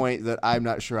making a point that I'm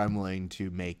not sure I'm willing to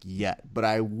make yet. But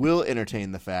I will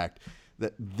entertain the fact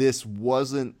that this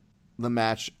wasn't the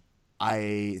match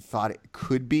I thought it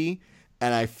could be.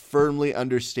 And I firmly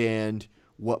understand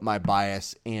what my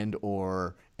bias and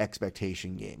or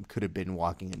expectation game could have been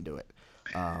walking into it.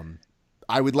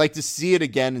 I would like to see it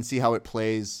again and see how it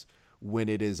plays when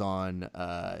it is on,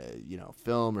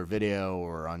 film or video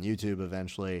or on YouTube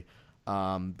eventually,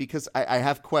 because I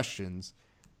have questions.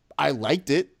 I liked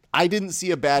it. I didn't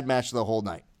see a bad match the whole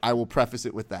night. I will preface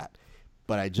it with that.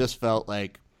 But I just felt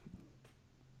like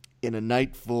in a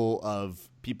night full of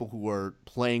people who are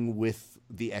playing with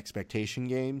the expectation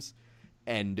games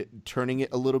and turning it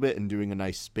a little bit and doing a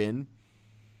nice spin,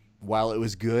 while it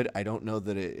was good, I don't know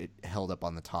that it held up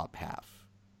on the top half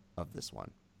of this one.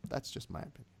 That's just my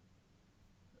opinion.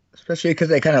 Especially because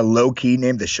they kind of low key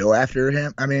named the show after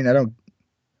him. I mean, they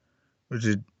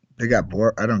got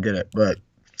bored. I don't get it, but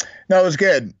no, it was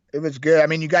good. It was good. I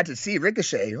mean, you got to see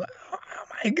Ricochet. Oh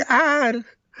my God,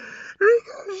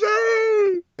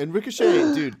 Ricochet! And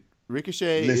Ricochet, dude,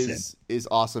 Ricochet is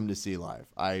awesome to see live.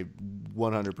 I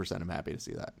 100% am happy to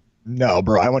see that. No,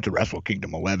 bro, I went to Wrestle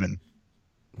Kingdom 11.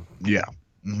 Yeah.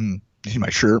 Mm-hmm. You see my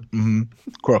shirt? Mm-hmm.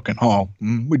 Croken Hall.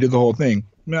 Mm-hmm. We did the whole thing.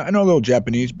 I know a little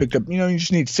Japanese. Picked up, you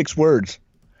just need 6 words.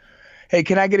 Hey,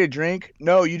 can I get a drink?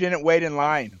 No, you didn't wait in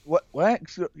line. What?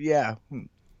 So, yeah.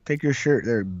 Take your shirt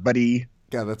there, buddy.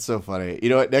 God, that's so funny. You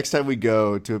know what? Next time we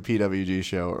go to a PWG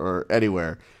show or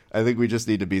anywhere, I think we just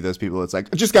need to be those people that's like,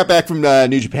 I just got back from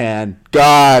New Japan.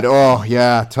 God, oh,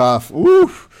 yeah, tough.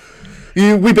 Woo.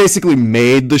 We basically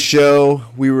made the show.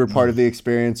 We were part of the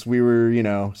experience. We were,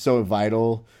 so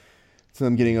vital to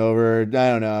them getting over. I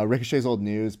don't know. Ricochet's old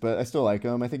news, but I still like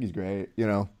him. I think he's great,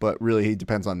 but really he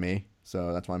depends on me.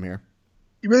 So that's why I'm here.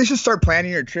 You really should start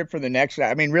planning your trip for the next.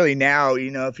 I mean, really now,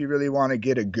 if you really want to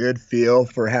get a good feel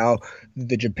for how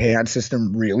the Japan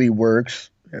system really works.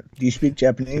 Do you speak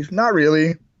Japanese? Not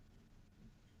really.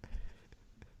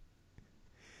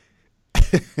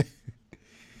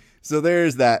 So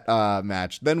there's that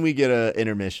match. Then we get an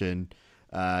intermission.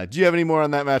 Do you have any more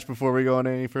on that match before we go on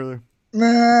any further?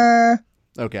 Nah.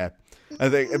 Okay. I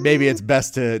think maybe it's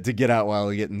best to get out while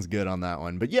the getting's good on that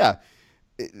one. But yeah,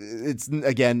 it's,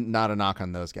 again, not a knock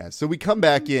on those guys. So we come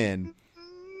back in.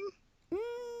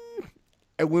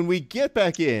 And when we get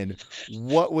back in,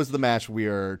 what was the match we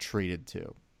are treated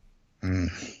to?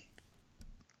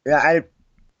 Yeah,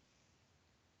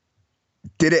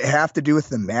 did it have to do with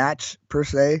the match per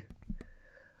se?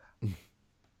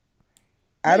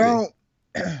 I don't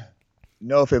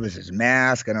know if it was his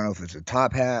mask. I don't know if it was a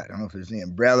top hat. I don't know if it was the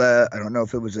umbrella. I don't know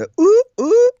if it was a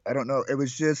ooh. I don't know. It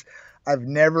was just, I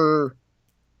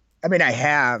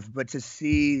have, but to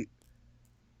see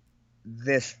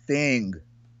this thing,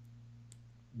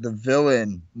 the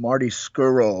villain, Marty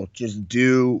Scurll, just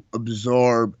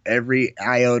absorb every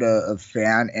iota of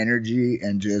fan energy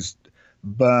and just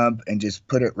bump and just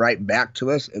put it right back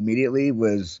to us immediately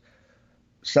was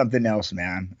something else,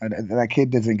 man. That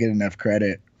kid doesn't get enough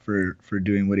credit for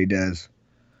doing what he does.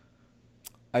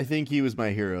 I think he was my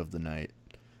hero of the night.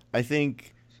 I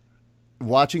think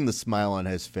watching the smile on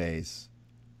his face,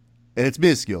 and it's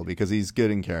minuscule because he's good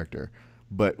in character,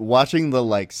 but watching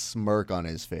the smirk on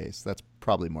his face, that's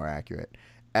probably more accurate,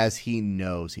 as he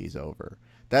knows he's over.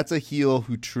 That's a heel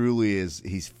who truly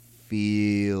he's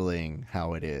feeling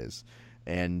how it is.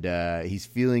 And he's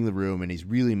feeling the room, and he's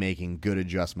really making good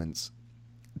adjustments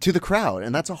to the crowd.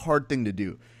 And that's a hard thing to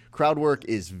do. Crowd work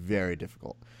is very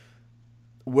difficult.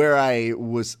 Where I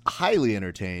was highly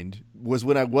entertained was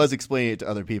when I was explaining it to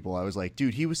other people. I was like,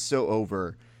 dude, he was so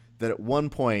over that at one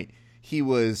point he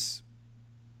was...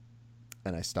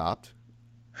 And I stopped,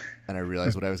 and I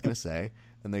realized what I was going to say.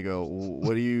 And they go,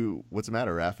 what's the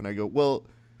matter, Raph? And I go, well...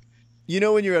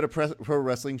 when you're at a pro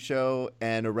wrestling show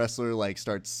and a wrestler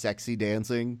starts sexy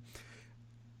dancing,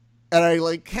 and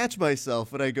I catch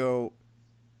myself and I go,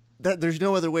 there's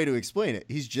no other way to explain it.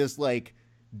 He's just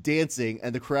dancing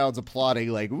and the crowd's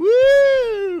applauding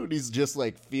woo! And he's just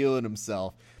feeling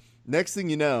himself. Next thing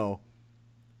you know,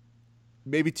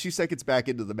 maybe 2 seconds back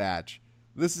into the match,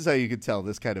 this is how you could tell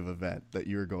this kind of event that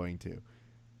you're going to.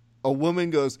 A woman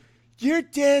goes, your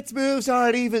dance moves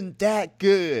aren't even that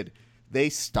good. They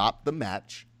stop the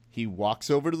match. He walks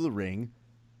over to the ring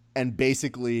and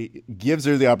basically gives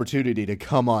her the opportunity to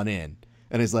come on in.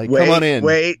 And is like, come on in.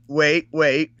 Wait.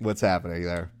 What's happening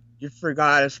there? You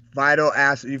forgot a vital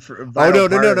ass. No.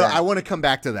 I want to come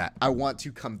back to that.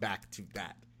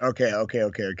 Okay.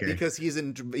 Because he's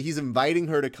inviting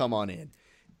her to come on in.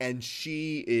 And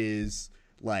she is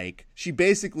she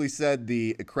basically said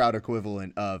the crowd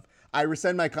equivalent of, I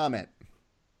rescind my comment.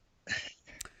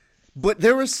 But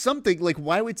there was something,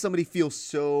 why would somebody feel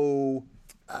so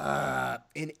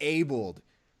enabled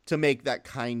to make that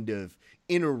kind of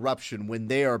interruption when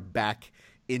they are back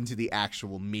into the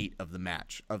actual meat of the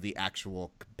match, of the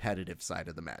actual competitive side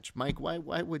of the match? Mike, why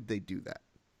would they do that?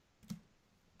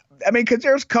 I mean, because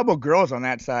there's a couple girls on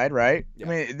that side, right? Yeah. I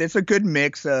mean, it's a good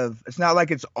mix of. It's not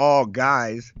like it's all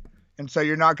guys, and so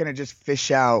you're not gonna just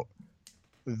fish out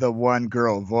the one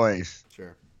girl voice.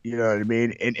 Sure. You know what I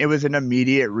mean? And it was an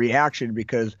immediate reaction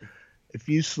because if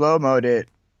you slow mode it,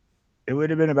 it would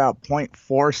have been about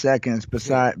 0.4 seconds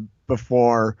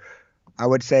before I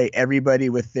would say everybody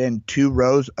within 2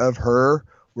 rows of her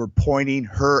were pointing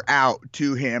her out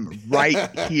to him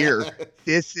right here.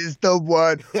 This is the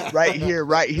one right here,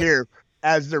 right here.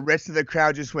 As the rest of the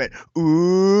crowd just went,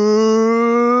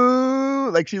 ooh,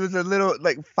 like she was a little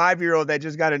like 5-year-old that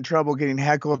just got in trouble getting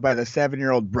heckled by the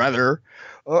 7-year-old brother.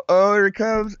 Oh, here it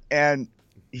comes. And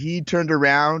he turned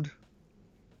around.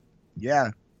 Yeah.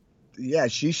 Yeah,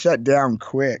 she shut down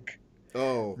quick.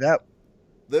 Oh. That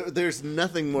There's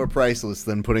nothing more priceless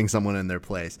than putting someone in their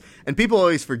place. And people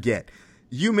always forget.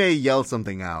 You may yell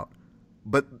something out,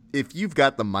 but if you've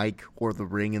got the mic or the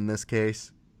ring in this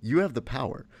case, you have the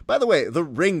power. By the way, the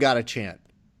ring got a chant.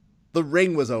 The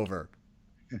ring was over.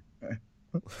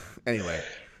 Anyway.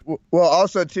 Well,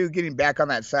 also, too, getting back on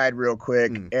that side real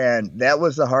quick, and that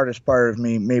was the hardest part of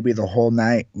me maybe the whole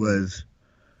night was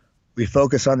we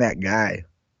focus on that guy.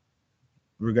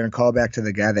 We're going to call back to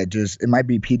the guy that just – it might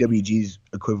be PWG's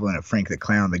equivalent of Frank the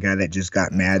Clown, the guy that just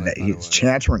got mad that his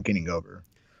chants weren't getting over.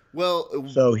 Well,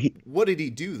 so what did he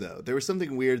do, though? There was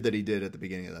something weird that he did at the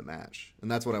beginning of that match, and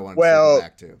that's what I wanted to go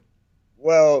back to.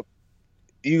 Well,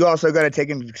 you also got to take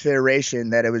into consideration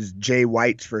that it was Jay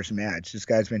White's first match. This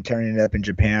guy's been turning it up in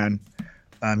Japan.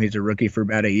 He's a rookie for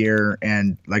about a year,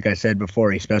 and like I said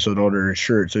before, he special ordered his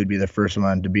shirt, so he'd be the first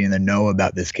one to be in the know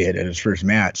about this kid at his first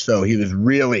match. So he was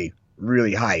really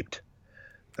hyped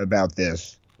about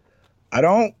this. I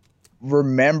don't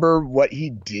remember what he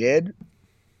did.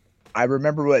 I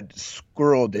remember what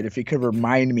Squirrel did. If he could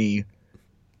remind me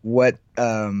what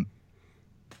I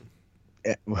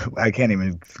can't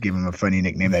even give him a funny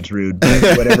nickname. That's rude.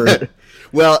 But whatever.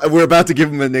 Well, we're about to give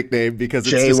him a nickname because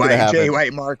it's just going to happen. Jay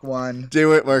White Mark 1. Jay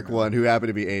White Mark 1, who happened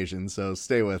to be Asian. So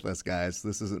stay with us, guys.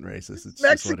 This isn't racist. It's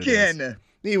Mexican. Just what it is.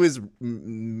 He was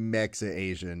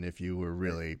Mexa-Asian, if you were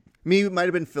really. Me might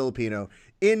have been Filipino.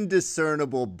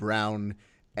 Indiscernible brown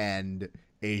and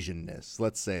Asianness.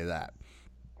 Let's say that.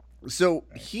 So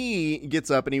he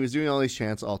gets up and he was doing all these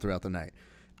chants all throughout the night.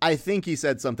 I think he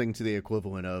said something to the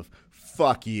equivalent of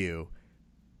 "fuck you"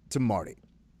 to Marty.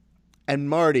 And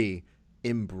Marty,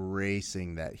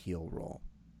 embracing that heel roll,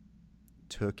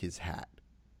 took his hat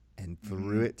and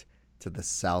threw it to the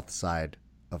south side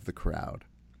of the crowd.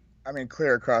 I mean,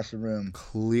 clear across the room.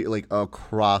 Clear, like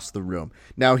across the room.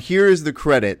 Now, here is the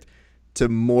credit to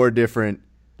more different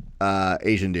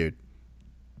Asian dude.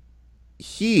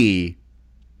 He,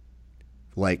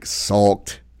 like,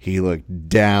 sulked. He looked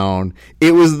down.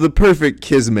 It was the perfect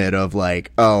kismet of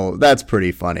like, oh, that's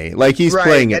pretty funny. Like he's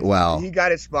playing it well. He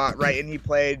got his spot right, and he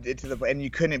played it to the. And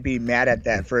you couldn't be mad at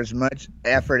that for as much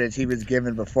effort as he was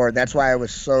given before. That's why I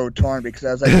was so torn because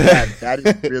I was like, yeah, that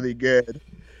is really good.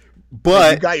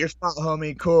 But you got your spot,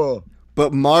 homie. Cool.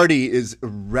 But Marty is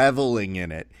reveling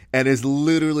in it and is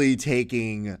literally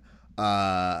taking,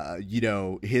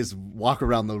 his walk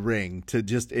around the ring to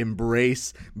just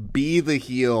embrace, be the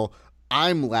heel.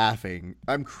 I'm laughing.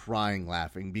 I'm crying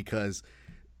laughing because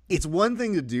it's one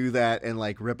thing to do that and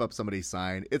like rip up somebody's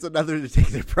sign. It's another to take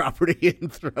their property and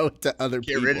throw it to other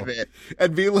people. Get rid of it.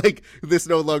 And be like, this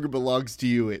no longer belongs to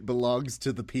you. It belongs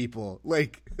to the people.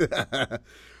 Like,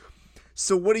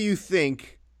 so what do you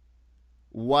think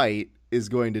White is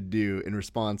going to do in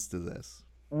response to this?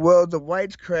 Well, the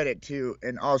White's credit too.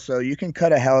 And also you can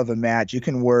cut a hell of a match. You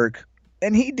can work.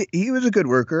 And he was a good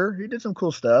worker. He did some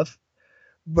cool stuff.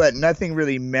 But nothing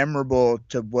really memorable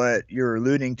to what you're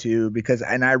alluding to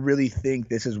and I really think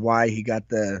this is why he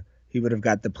would have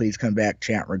got the please come back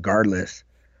chant regardless,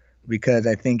 because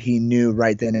I think he knew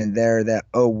right then and there that,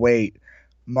 oh, wait,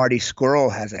 Marty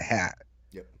Squirrel has a hat,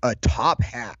 a top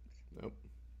hat,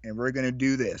 and we're going to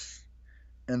do this.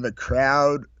 And the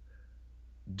crowd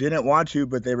didn't want to,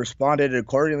 but they responded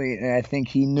accordingly. And I think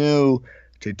he knew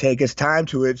to take his time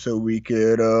to it so we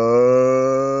could,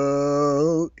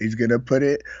 he's going to put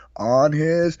it on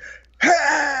his head.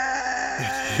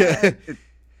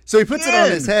 So he puts it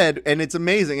on his head, and it's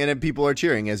amazing, and then people are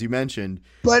cheering, as you mentioned.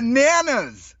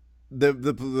 Bananas!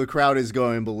 The crowd is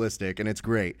going ballistic, and it's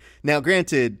great. Now,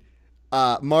 granted,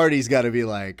 Marty's got to be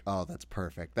like, oh, that's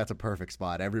perfect. That's a perfect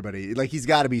spot. Everybody, like, he's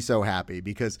got to be so happy,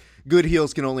 because good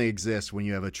heels can only exist when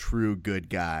you have a true good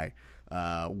guy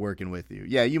working with you.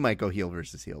 Yeah, you might go heel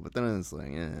versus heel, but then it's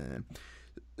like,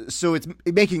 So it's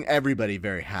making everybody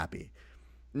very happy.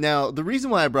 Now, the reason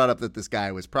why I brought up that this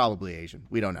guy was probably Asian,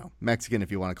 we don't know, Mexican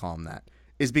if you want to call him that,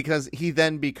 is because he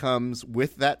then becomes,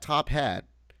 with that top hat,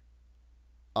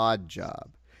 Odd Job.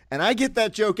 And I get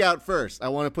that joke out first. I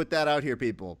want to put that out here,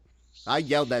 people. I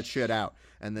yelled that shit out.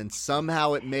 And then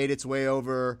somehow it made its way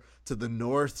over to the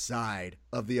north side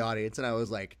of the audience. And I was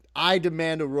like, I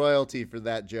demand a royalty for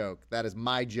that joke. That is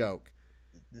my joke.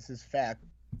 This is fact.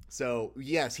 So,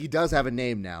 yes, he does have a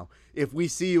name now. If we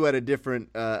see you at a different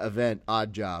event,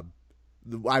 Odd Job,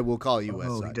 I will call you as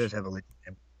such. Oh, he does have a name.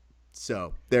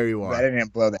 So, there you are. I didn't even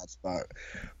blow that spot.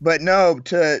 But no,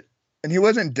 and he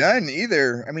wasn't done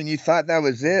either. I mean, you thought that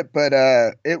was it, but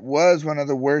it was one of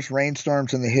the worst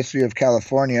rainstorms in the history of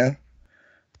California.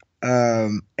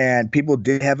 And people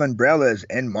did have umbrellas,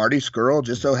 and Marty Scurll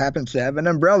just so happens to have an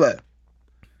umbrella.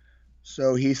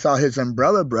 So he saw his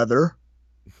umbrella brother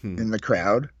in the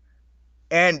crowd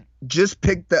and just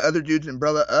picked the other dude's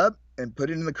umbrella up and put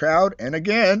it in the crowd. And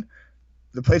again,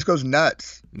 the place goes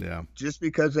nuts. Yeah. Just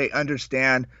because they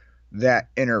understand that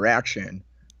interaction.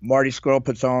 Marty Scurll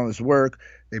puts on his work.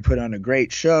 They put on a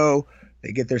great show.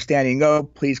 They get their standing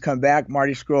up. Please come back.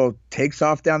 Marty Scurll takes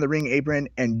off down the ring apron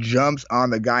and jumps on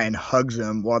the guy and hugs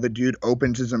him while the dude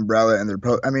opens his umbrella. And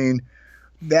I mean,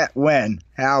 that when,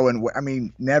 how, and I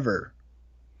mean, never.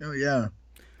 Oh, yeah.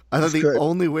 I thought the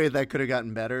only way that could have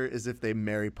gotten better is if they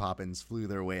Mary Poppins flew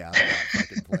their way out of that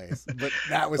fucking place. But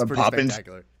that was pretty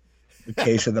spectacular. The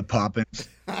case of the Poppins.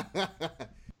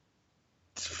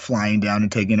 Flying down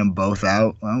and taking them both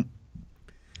out. Well,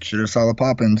 should have saw the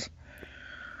Poppins.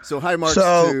 So high marks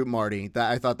to Marty.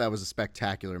 I thought that was a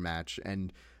spectacular match,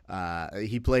 and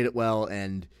he played it well,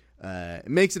 and it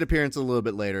makes an appearance a little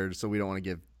bit later, so we don't want to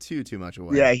give too much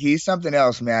away. Yeah, he's something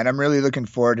else, man. I'm really looking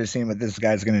forward to seeing what this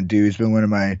guy's going to do. He's been one of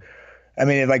my, I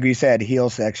mean, like we said,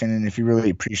 heel section, and if you really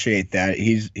appreciate that,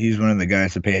 he's one of the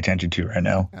guys to pay attention to right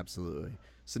now. Absolutely.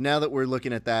 So now that we're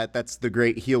looking at that, that's the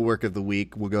great heel work of the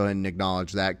week. We'll go ahead and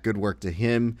acknowledge that. Good work to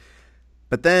him.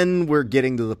 But then we're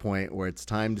getting to the point where it's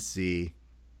time to see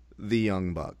the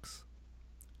Young Bucks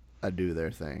do their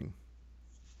thing.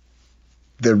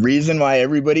 The reason why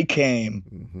everybody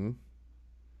came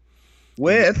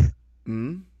with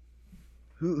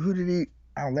who did he?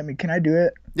 Oh, can I do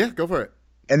it? Yeah, go for it.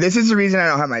 And this is the reason I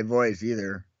don't have my voice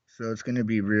either, so it's gonna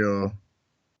be real.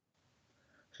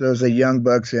 So it's the Young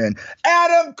Bucks and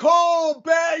Adam Cole,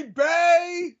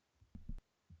 baby.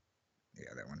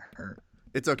 Yeah, that one hurt.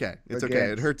 It's okay. It's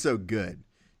okay. It hurt so good.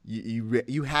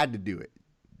 You had to do it.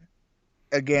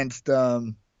 Against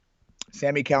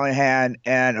Sami Callihan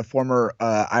and a former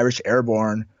Irish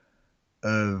Airborne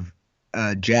of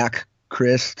Jack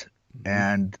Christ,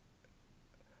 and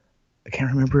I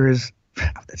can't remember his.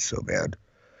 That's so bad.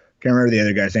 Can't remember the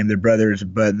other guy's name. They're brothers,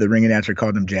 but the ring announcer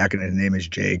called him Jack, and his name is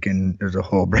Jake. And there's a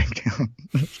whole breakdown.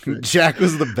 Jack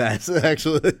was the best,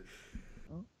 actually.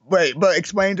 Wait, but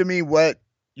explain to me what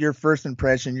your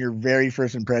very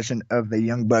first impression of the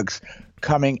Young Bucks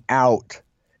coming out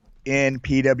in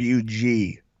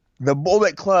PWG, the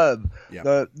Bullet Club,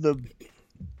 the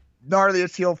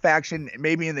gnarliest heel faction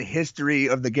maybe in the history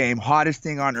of the game, hottest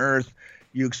thing on earth.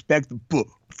 You expect the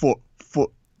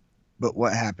but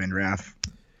what happened, Raph?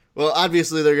 Well,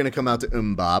 obviously they're going to come out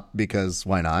to Bop because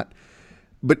why not?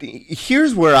 But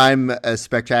here's where I'm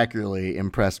spectacularly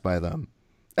impressed by them.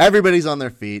 Everybody's on their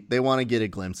feet. They want to get a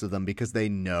glimpse of them because they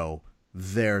know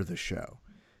they're the show.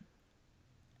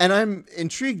 And I'm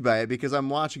intrigued by it because I'm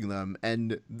watching them,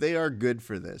 and they are good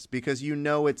for this because you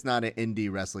know it's not an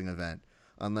indie wrestling event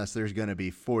unless there's going to be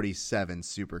 47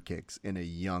 super kicks in a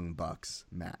Young Bucks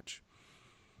match.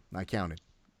 I counted.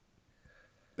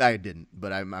 I didn't,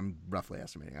 but I'm roughly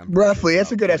estimating. Roughly,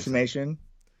 that's a good estimation.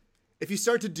 If you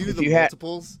start to do the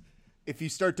multiples, if you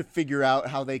start to figure out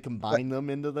how they combine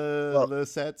them into the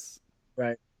sets,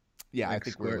 right? Yeah, I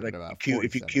think we're looking about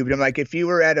if you cubed them, like if you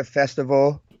were at a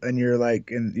festival and you're like,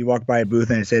 and you walk by a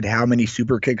booth and it said how many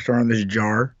super kicks are on this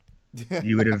jar,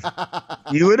 you would have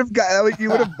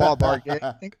ballparked it.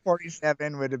 I think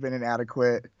 47 would have been an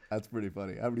adequate. That's pretty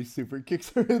funny. How many super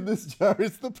kicks are in this jar?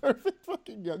 It's the perfect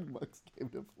fucking Young Bucks game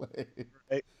to play.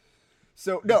 Right.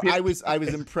 So no, I was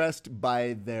impressed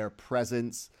by their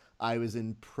presence. I was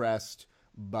impressed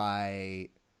by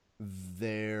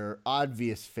their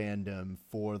obvious fandom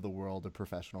for the world of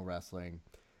professional wrestling.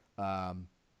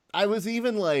 I was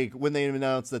even like, when they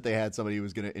announced that they had somebody who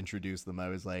was going to introduce them, I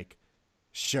was like,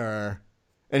 sure.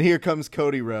 And here comes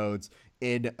Cody Rhodes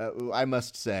in, I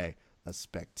must say, a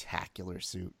spectacular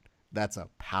suit. That's a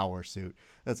power suit.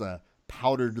 That's a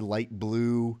powdered light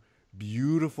blue,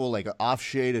 beautiful, like an off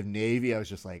shade of navy. I was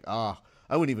just like, I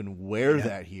wouldn't even wear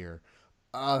that here.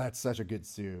 Oh, that's such a good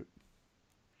suit.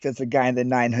 Just a guy in the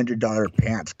 $900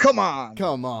 pants. Come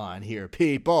on here,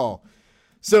 people.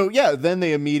 So yeah, then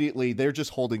they're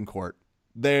just holding court.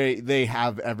 They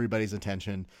have everybody's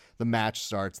attention. The match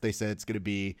starts. They said it's going to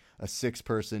be a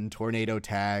 6-person tornado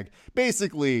tag.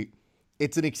 Basically,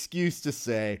 it's an excuse to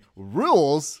say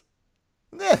rules.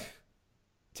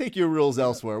 Take your rules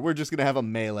elsewhere. We're just going to have a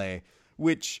melee,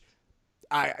 which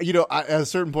at a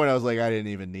certain point I was like, I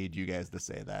didn't even need you guys to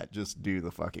say that. Just do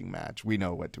the fucking match. We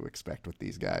know what to expect with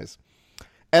these guys.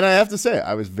 And I have to say,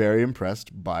 I was very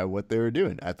impressed by what they were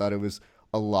doing. I thought it was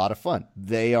a lot of fun.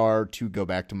 They are, to go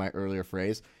back to my earlier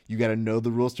phrase, you got to know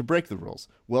the rules to break the rules.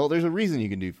 Well, there's a reason you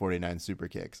can do 49 super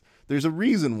kicks. There's a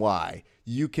reason why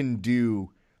you can do,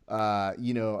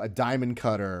 a diamond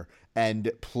cutter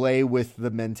and play with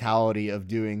the mentality of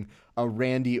doing a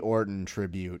Randy Orton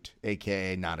tribute,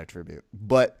 aka not a tribute,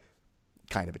 but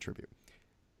kind of a tribute.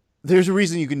 There's a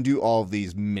reason you can do all of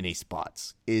these mini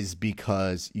spots, is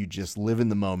because you just live in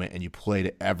the moment and you play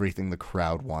to everything the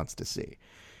crowd wants to see.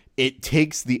 It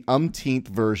takes the umpteenth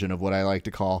version of what I like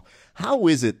to call, how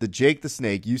is it that Jake the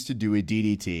Snake used to do a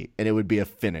DDT and it would be a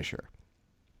finisher?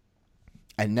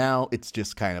 And now it's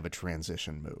just kind of a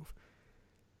transition move.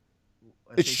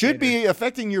 It should be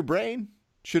affecting your brain,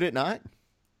 should it not?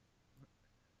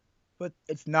 But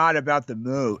it's not about the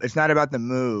move. It's not about the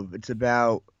move. It's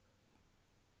about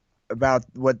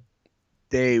what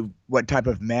type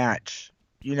of match.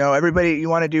 Everybody, you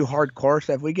want to do hardcore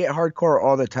stuff. We get hardcore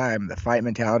all the time. The fight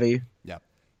mentality. Yep.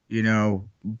 The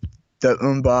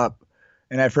umbop.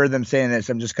 And I've heard them saying this.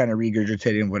 I'm just kind of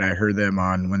regurgitating what I heard them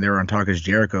on when they were on Talk is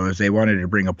Jericho, is they wanted to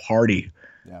bring a party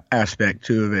aspect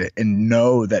to it and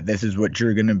know that this is what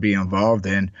you're going to be involved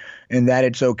in and that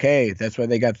it's okay. That's why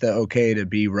they got the okay to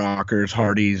be Rockers,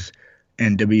 Hardys,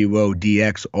 and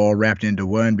WODX all wrapped into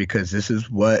one, because this is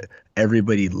what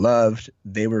everybody loved.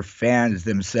 They were fans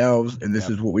themselves, and this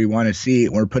is what we want to see.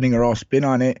 And we're putting our all spin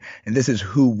on it, and this is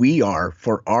who we are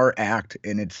for our act,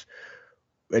 and it's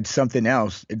something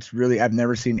else. It's really, I've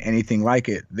never seen anything like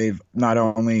it. They've not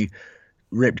only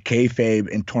ripped kayfabe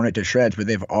and torn it to shreds, but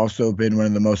they've also been one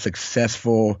of the most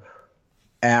successful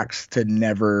acts to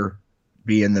never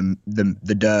be in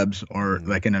the dubs or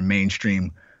like in a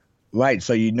mainstream light.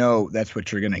 So that's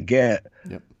what you're gonna get.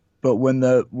 Yep. But when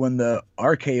the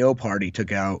RKO party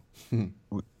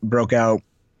broke out,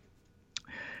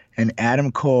 and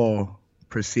Adam Cole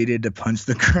proceeded to punch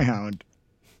the ground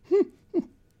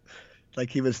like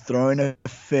he was throwing a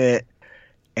fit,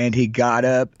 and he got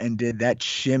up and did that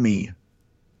shimmy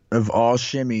of all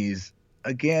shimmies.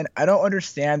 Again, I don't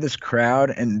understand this crowd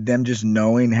and them just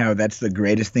knowing how that's the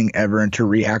greatest thing ever and to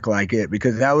react like it,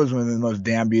 because that was one of the most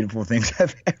damn beautiful things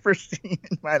I've ever seen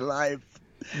in my life.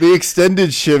 The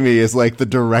extended shimmy is like the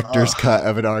director's cut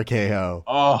of an RKO.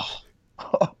 Oh.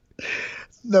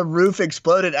 The roof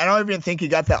exploded. I don't even think he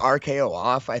got the RKO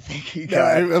off. I think he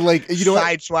got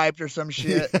sideswiped or some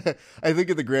shit. Yeah, I think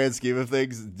in the grand scheme of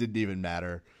things, it didn't even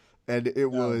matter. And it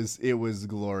was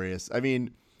glorious. I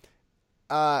mean,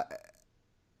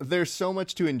 there's so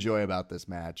much to enjoy about this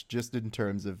match, just in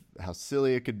terms of how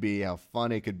silly it could be, how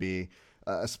fun it could be.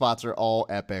 Spots are all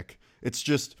epic. It's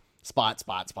just spot.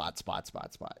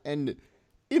 And,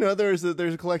 there's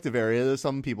a collective area.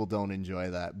 Some people don't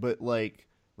enjoy that. But like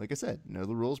I said, know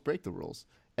the rules, break the rules.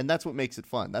 And that's what makes it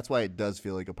fun. That's why it does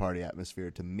feel like a party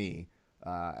atmosphere to me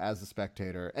as a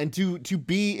spectator. And to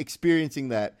be experiencing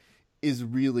that is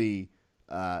really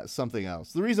something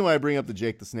else. The reason why I bring up the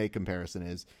Jake the Snake comparison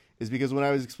is because when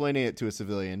I was explaining it to a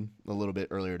civilian a little bit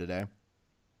earlier today,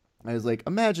 I was like,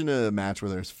 imagine a match where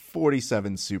there's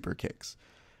 47 super kicks.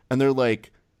 And they're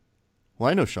like, well,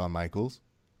 I know Shawn Michaels.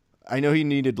 I know he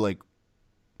needed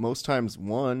most times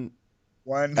one.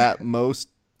 At most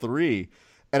 3.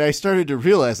 And I started to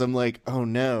realize, I'm like, oh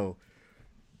no,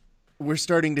 we're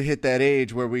starting to hit that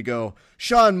age where we go,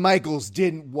 Shawn Michaels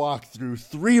didn't walk through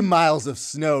 3 miles of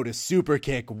snow to super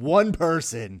kick one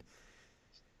person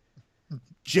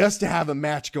just to have a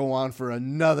match go on for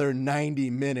another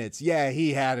 90 minutes. Yeah,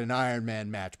 he had an Iron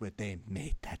Man match, but they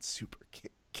made that super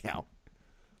kick count.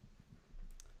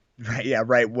 Right, yeah,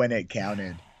 right when it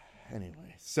counted.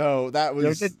 Anyway, so that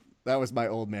was my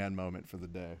old man moment for the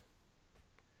day.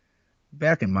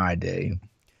 Back in my day.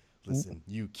 Listen,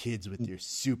 you kids with your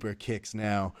super kicks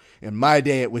now. In my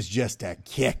day, it was just a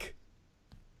kick.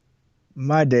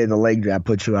 My day, the leg drop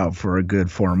put you out for a good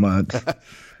 4 months.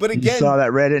 But again, you saw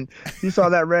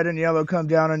that red and yellow come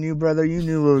down on you, brother. You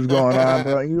knew what was going on,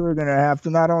 bro. You were gonna have to,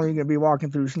 not only gonna be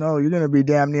walking through snow, you're gonna be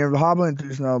damn near hobbling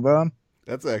through snow, bro.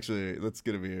 That's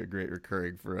gonna be a great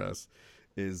recurring for us.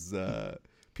 Is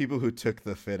people who took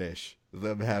the finish,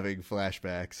 them having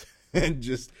flashbacks and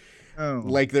just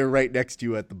like they're right next to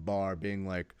you at the bar being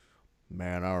like,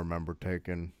 man, I remember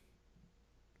taking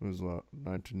It was what,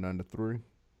 1993.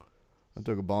 I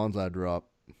took a bonsai drop.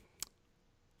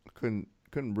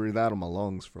 Couldn't breathe out of my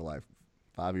lungs for like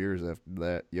 5 years after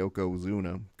that.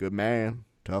 Yokozuna, good man,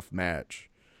 tough match,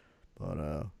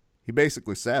 but he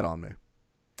basically sat on me.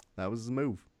 That was his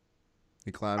move.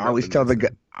 He climbed. I always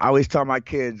tell my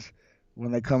kids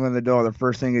when they come in the door, the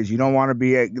first thing is you don't want to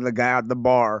be the guy at the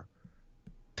bar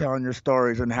telling your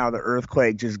stories on how the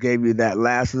earthquake just gave you that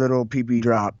last little pee-pee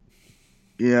drop.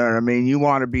 You know what I mean? You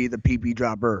want to be the pee-pee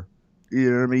dropper. You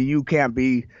know what I mean? You can't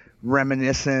be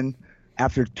reminiscing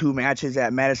after 2 matches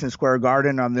at Madison Square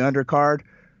Garden on the undercard.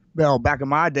 Well, back in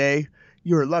my day,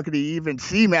 you were lucky to even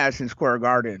see Madison Square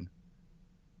Garden.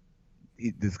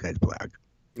 This guy's black.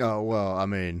 Oh, well, I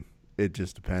mean, it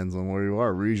just depends on where you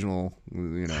are. Regional,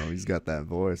 he's got that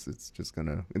voice. It's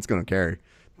gonna carry.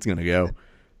 It's gonna go.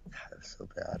 That's so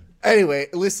bad. Anyway,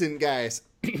 listen, guys.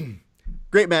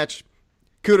 Great match.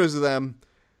 Kudos to them.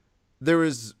 There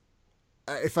was,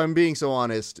 if I'm being so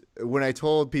honest, when I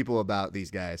told people about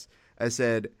these guys, I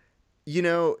said,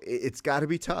 it's got to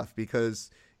be tough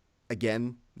because,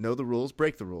 again, know the rules,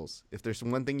 break the rules. If there's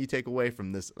one thing you take away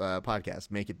from this podcast,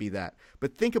 make it be that.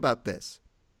 But think about this.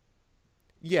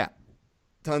 Yeah,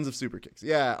 tons of super kicks.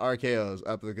 Yeah, RKOs,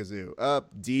 up the kazoo,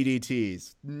 up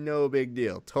DDTs. No big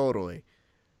deal, totally.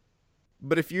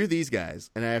 But if you're these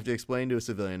guys, and I have to explain to a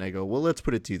civilian, I go, well, let's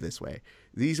put it to you this way.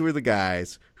 These were the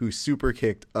guys who super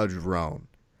kicked a drone.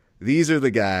 These are the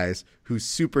guys who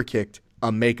super kicked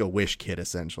a Make-A-Wish kid,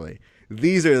 essentially.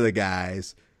 These are the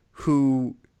guys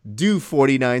who do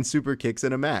 49 super kicks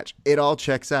in a match. It all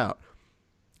checks out.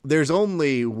 There's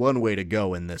only one way to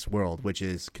go in this world, which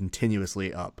is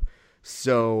continuously up.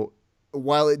 So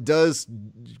while it does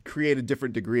create a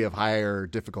different degree of higher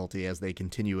difficulty as they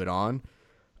continue it on,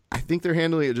 I think they're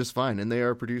handling it just fine, and they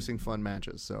are producing fun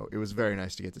matches. So it was very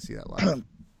nice to get to see that live.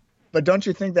 But don't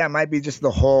you think that might be just the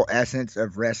whole essence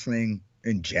of wrestling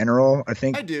in general? I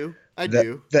think I do.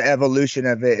 The evolution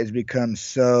of it has become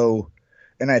so,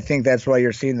 and I think that's why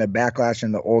you're seeing the backlash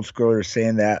in the old schoolers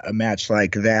saying that a match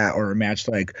like that or a match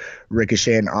like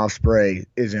Ricochet and Ospreay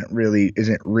isn't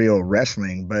real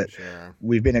wrestling. But sure,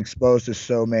 we've been exposed to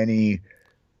so many,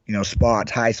 spots,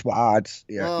 high spots,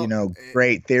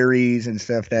 great theories and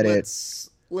stuff that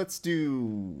let's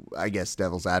do, I guess,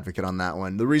 devil's advocate on that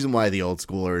one. The reason why the old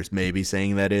schoolers may be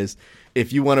saying that is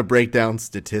if you want to break down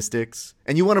statistics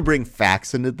and you want to bring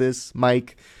facts into this,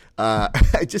 Mike,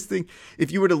 I just think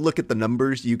if you were to look at the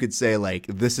numbers, you could say, like,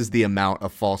 this is the amount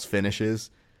of false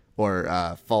finishes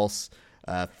or false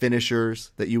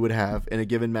finishers that you would have in a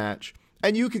given match.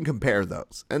 And you can compare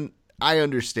those. And I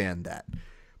understand that.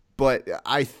 But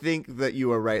I think that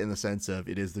you are right in the sense of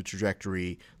it is the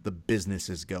trajectory the business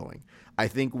is going. I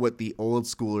think what the old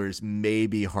schoolers may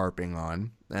be harping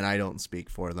on, and I don't speak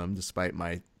for them despite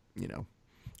my,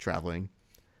 traveling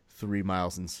 3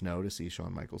 miles in snow to see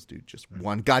Shawn Michaels do just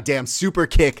one goddamn super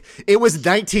kick. It was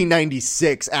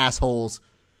 1996, assholes.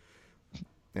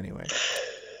 Anyway,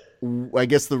 I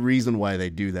guess the reason why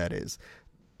they do that is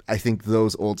I think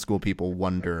those old school people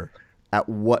wonder at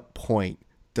what point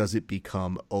does it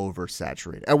become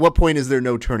oversaturated? At what point is there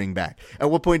no turning back? At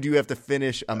what point do you have to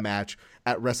finish a match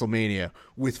at WrestleMania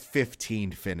with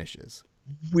 15 finishes?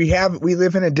 We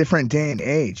live in a different day and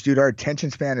age, dude. Our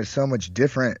attention span is so much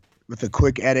different with the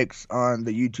quick edits on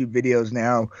the YouTube videos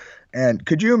now. And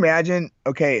could you imagine,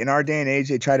 okay, in our day and age,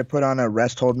 they try to put on a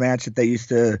rest hold match that they used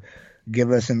to give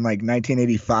us in like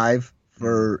 1985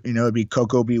 for, it'd be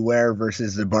Coco Beware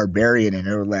versus the Barbarian, and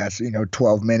it would last,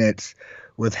 12 minutes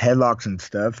with headlocks and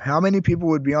stuff. How many people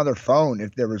would be on their phone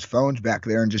if there was phones back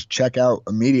there and just check out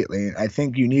immediately? I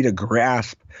think you need a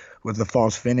grasp with the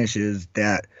false finishes,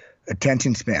 that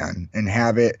attention span, and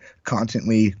have it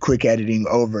constantly quick editing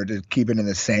over to keep it in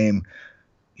the same,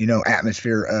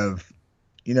 atmosphere of,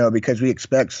 because we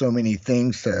expect so many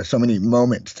things so many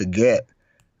moments to get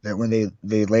that when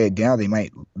they lay it down,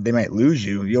 they might lose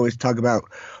you. You always talk about,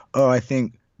 I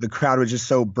think the crowd was just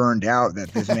so burned out that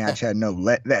this match had no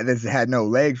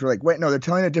legs. We're like, wait, no, they're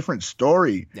telling a different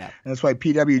story. Yeah. And that's why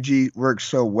PWG works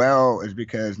so well, is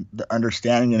because the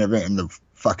understanding of it and the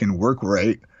fucking work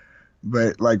rate.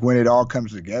 But like when it all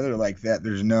comes together like that,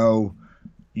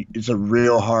 it's a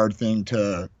real hard thing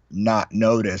to not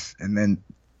notice. And then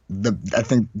I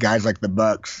think guys like the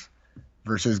Bucks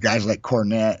versus guys like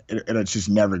Cornette, it's just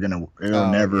never come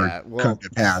to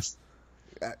pass.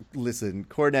 Listen,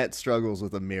 Cornette struggles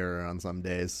with a mirror on some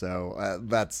days, so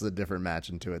that's a different match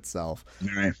into itself.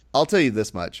 Right. I'll tell you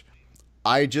this much.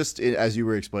 I just, as you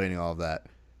were explaining all of that,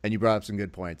 and you brought up some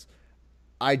good points,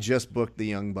 I just booked the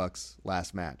Young Bucks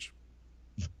last match.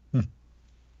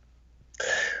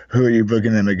 Who are you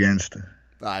booking them against? It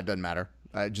doesn't matter.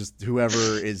 Just whoever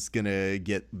is gonna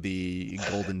get the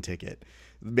golden ticket.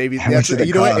 Maybe How much that's, did it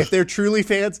you know what? cost? If they're truly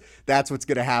fans, that's what's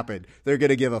gonna happen. They're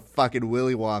gonna give a fucking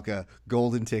Willy Wonka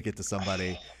golden ticket to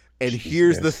somebody. And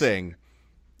here's the Jesus. thing.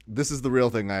 This is the real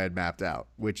thing I had mapped out,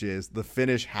 which is the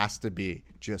finish has to be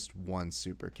just one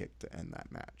super kick to end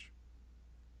that match.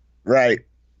 Right.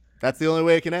 That's the only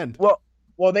way it can end.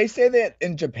 Well, they say that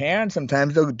in Japan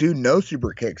sometimes they'll do no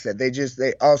super kicks. That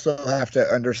they also have to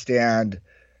understand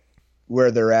where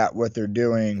they're at, what they're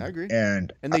doing. I agree.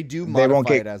 And they do they modify won't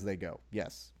get it as they go.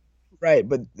 Yes. right,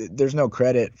 but there's no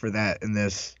credit for that in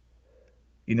this,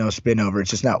 spin over.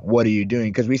 It's just not what are you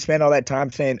doing? Because we spent all that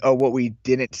time saying, oh, what we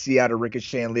didn't see out of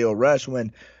Ricochet and Leo Rush.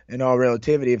 When in all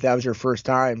relativity, if that was your first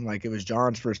time, like it was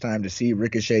John's first time to see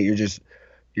Ricochet, you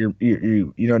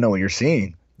don't know what you're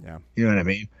seeing. Yeah. You know what I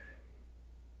mean?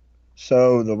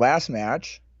 So the last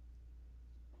match,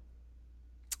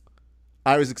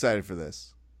 I was excited for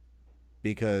this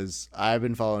because I've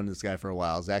been following this guy for a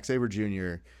while. Zack Sabre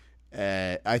Jr.,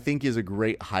 I think is a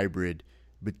great hybrid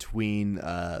between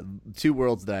two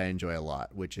worlds that I enjoy a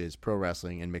lot, which is pro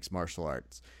wrestling and mixed martial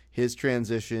arts. His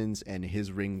transitions and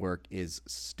his ring work is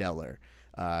stellar.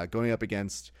 Going up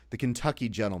against the Kentucky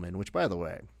Gentleman, which, by the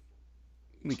way,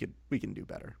 we can do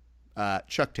better.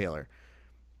 Chuck Taylor.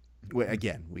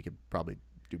 Again, we could probably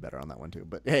do better on that one too.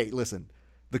 But hey, listen,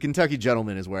 the Kentucky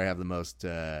Gentleman is where I have the most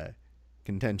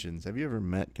contentions. Have you ever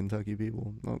met Kentucky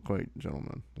people? Not quite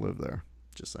gentlemen. Live there.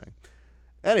 Just saying.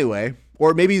 Anyway,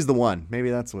 or maybe he's the one.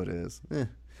 Maybe that's what it is.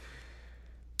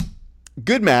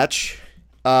 Good match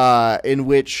in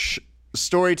which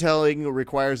storytelling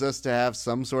requires us to have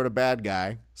some sort of bad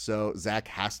guy. So Zach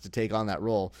has to take on that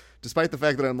role, despite the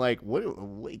fact that I'm like,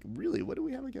 really? What do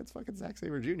we have against fucking Zack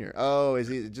Sabre Jr.? Oh, is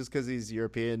he just because he's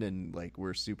European and like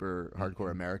we're super hardcore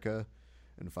America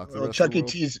and fuck the rest of the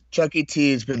world? Chuck E.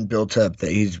 T has been built up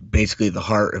that he's basically the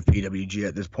heart of PWG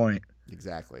at this point.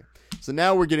 Exactly. So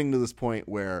now we're getting to this point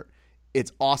where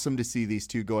it's awesome to see these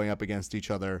two going up against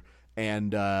each other,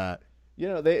 and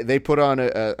they put on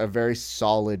a very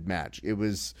solid match. It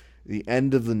was the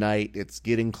end of the night. It's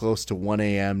getting close to 1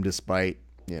 a.m. despite,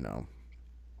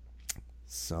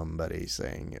 somebody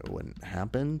saying it wouldn't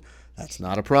happen. That's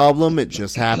not a problem. It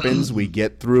just happens. We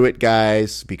get through it,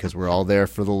 guys, because we're all there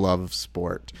for the love of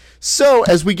sport. So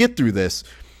as we get through this,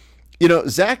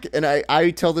 Zach, and I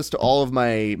tell this to all of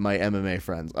my MMA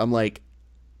friends. I'm like,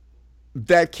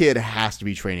 that kid has to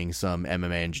be training some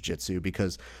MMA and jiu-jitsu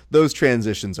because those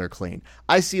transitions are clean.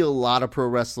 I see a lot of pro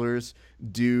wrestlers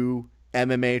do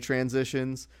MMA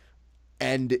transitions,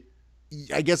 and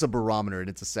I guess a barometer, and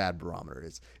it's a sad barometer,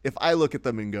 is if I look at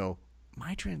them and go,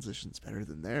 my transition's better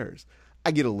than theirs,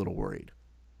 I get a little worried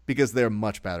because they're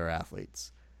much better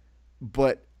athletes.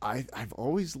 But I've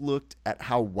always looked at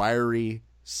how wiry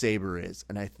Sabre is,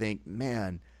 and I think,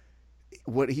 man,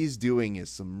 what he's doing is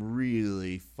some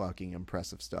really fucking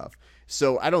impressive stuff.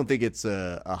 So I don't think it's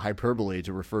a hyperbole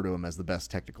to refer to him as the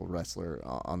best technical wrestler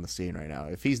on the scene right now.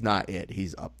 If he's not it,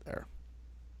 he's up there.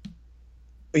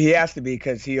 He has to be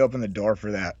because he opened the door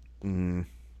for that. Mm-hmm.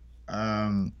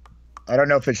 I don't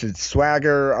know if it's his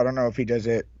swagger. I don't know if he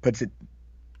puts it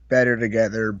better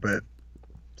together, but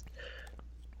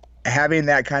having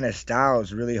that kind of style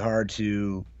is really hard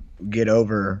to get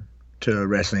over to a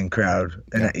wrestling crowd.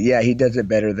 And yeah, he does it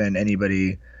better than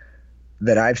anybody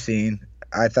that I've seen.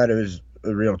 I thought it was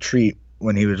a real treat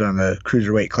when he was on the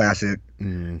Cruiserweight Classic.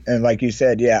 And like you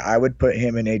said, yeah, I would put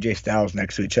him and AJ Styles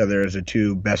next to each other as the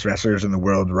two best wrestlers in the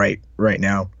world right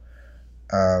now.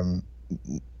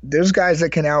 There's guys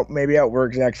that can maybe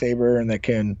outwork Zack Sabre and that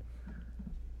can,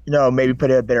 maybe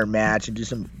put in a better match and do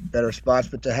some better spots.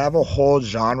 But to have a whole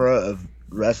genre of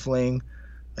wrestling,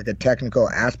 like a technical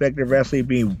aspect of wrestling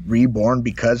being reborn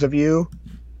because of you,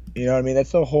 you know what I mean?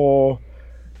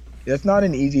 That's not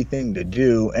an easy thing to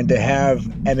do. And to have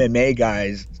MMA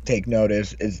guys take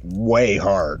notice is way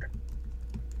hard.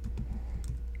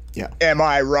 Yeah. Am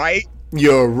I right?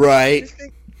 You're right.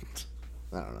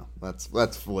 I don't know.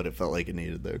 That's what it felt like it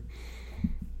needed there.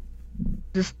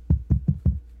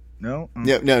 No?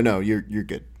 Yeah, no, you're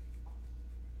good.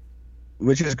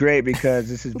 Which is great because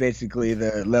this is basically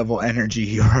the level energy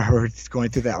you are going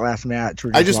through that last match.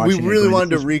 We really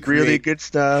wanted to recreate really good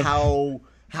stuff.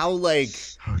 How like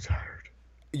so tired.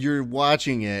 You're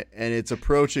watching it and it's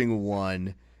approaching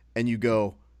 1 and you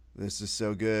go, this is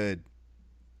so good.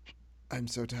 I'm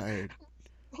so tired.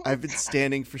 I've been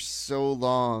standing for so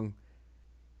long.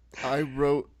 I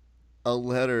wrote a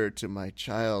letter to my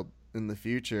child in the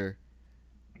future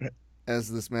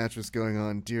as this match was going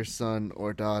on. Dear son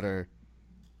or daughter,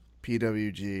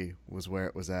 PWG was where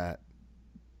it was at.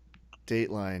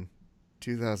 Dateline,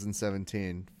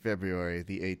 2017, February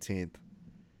the 18th.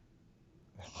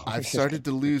 I've started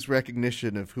to lose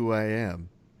recognition of who I am.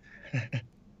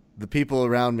 The people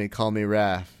around me call me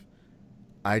Raph.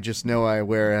 I just know I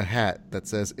wear a hat that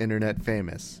says Internet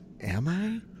Famous. Am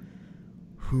I?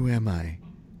 Who am I?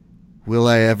 Will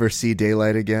I ever see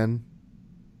daylight again?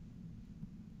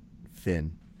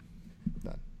 Finn.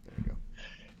 Done. There you go.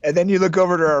 And then you look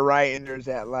over to our right, and there's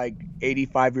that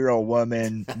 85-year-old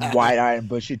woman, wide-eyed and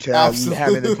bushy-tailed,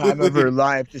 having the time of her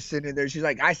life, just sitting there. She's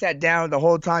like, "I sat down the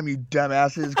whole time, you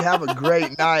dumbasses. Have a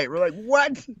great night." We're like,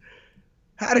 "What?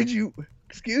 How did you?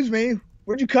 Excuse me.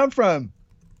 Where'd you come from?"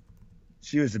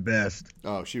 She was the best.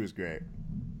 Oh, she was great.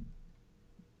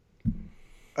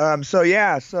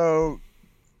 So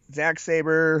Zack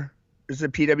Sabre is a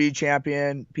PWG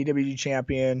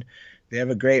champion. They have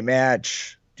a great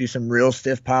match. Do some real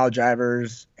stiff pile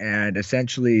drivers, and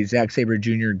essentially Zack Sabre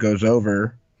Jr. goes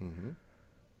over. Mm-hmm.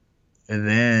 And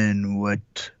then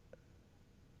what?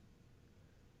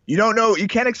 You don't know. You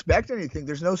can't expect anything.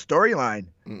 There's no storyline.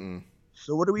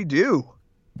 So what do we do?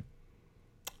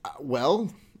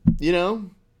 Well,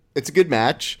 it's a good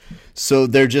match. So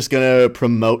they're just going to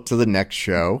promote to the next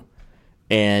show.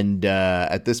 And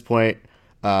at this point,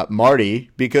 Marty,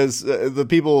 because the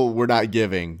people were not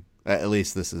giving, at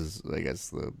least this is, I guess,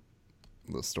 the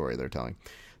story they're telling.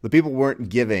 The people weren't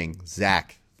giving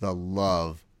Zach the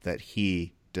love that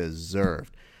he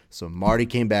deserved. So Marty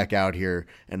came back out here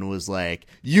and was like,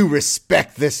 "You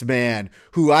respect this man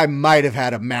who I might have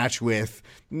had a match with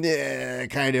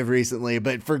kind of recently,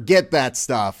 but forget that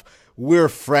stuff. We're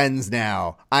friends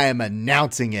now. I am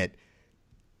announcing it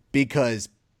because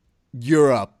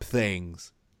Europe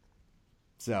things."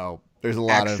 So there's a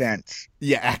lot accents.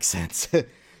 Accents.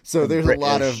 So there's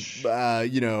British. A lot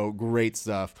of, great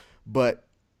stuff. But,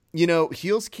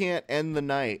 heels can't end the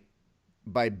night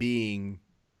by being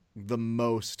the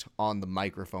most on the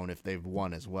microphone if they've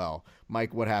won as well.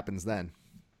 Mike, what happens then?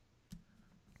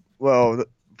 Well,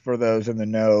 for those in the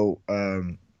know,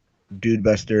 Dude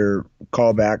Buster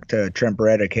callback to Trent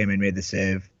Beretta came and made the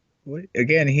save.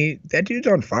 Again, that dude's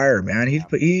on fire, man.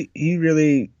 He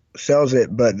really sells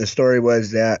it. But the story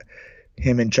was that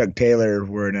him and Chuck Taylor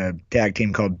were in a tag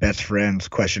team called Best Friends ?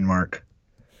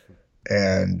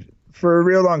 And for a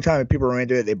real long time, people were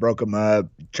into it. They broke him up.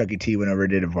 Chucky T went over,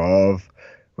 did Evolve,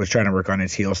 was trying to work on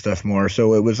his heel stuff more.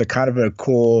 So it was a kind of a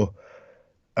cool,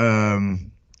 how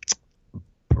am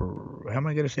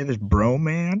I going to say this?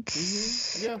 Bromance?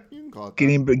 Mm-hmm. Yeah, you can call it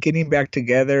that. Getting back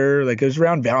together. It was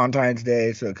around Valentine's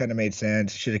Day, so it kind of made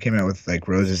sense. Should have came out with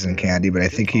roses and candy, but I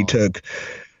think he took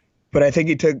Marty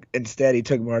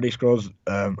Scurll's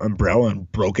umbrella and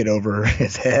broke it over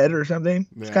his head or something.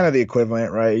 Yeah. It's kind of the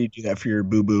equivalent, right? You do that for your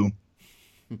boo-boo.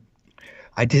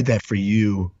 I did that for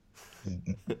you.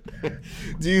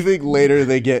 Do you think later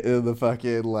they get in the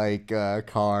fucking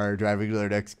car driving to their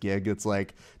next gig? It's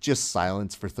just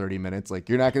silence for 30 minutes.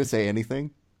 You're not going to say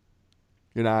anything.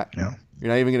 You're not. No. You're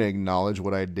not even going to acknowledge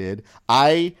what I did.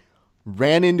 I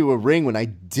ran into a ring when I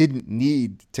didn't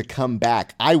need to come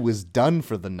back. I was done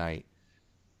for the night.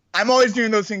 I'm always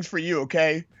doing those things for you,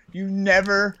 okay? You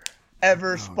never,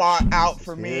 ever spot out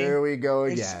for me. Here we go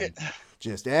again.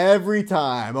 Just every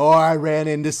time. Oh, I ran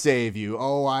in to save you.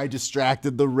 Oh, I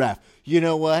distracted the ref. You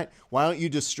know what? Why don't you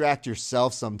distract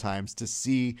yourself sometimes to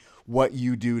see what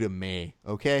you do to me?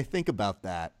 Okay? Think about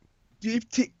that.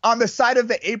 On the side of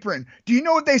the apron. Do you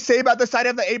know what they say about the side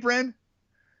of the apron?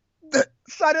 The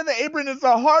side of the apron is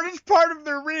the hardest part of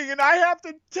the ring, and I have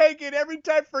to take it every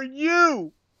time for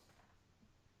you.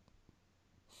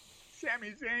 Sami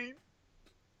Zayn.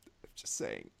 I'm just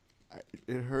saying,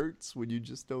 it hurts when you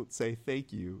just don't say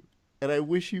thank you, and I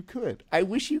wish you could. I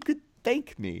wish you could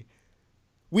thank me.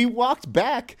 We walked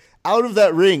back out of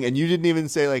that ring, and you didn't even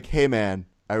say, "Hey, man,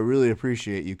 I really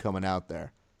appreciate you coming out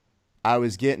there. I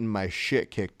was getting my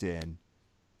shit kicked in."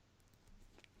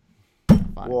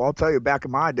 Fine. Well, I'll tell you, back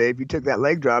in my day, if you took that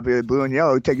leg drop, it was blue and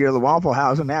yellow, take you to the Waffle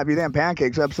House and have you them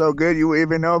pancakes up so good you wouldn't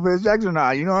even know if it's eggs or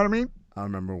not. You know what I mean? I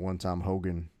remember one time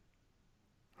Hogan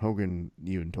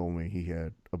even told me he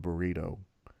had a burrito,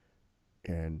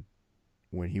 and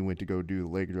when he went to go do the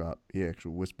leg drop, he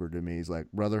actually whispered to me, he's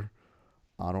like, "Brother,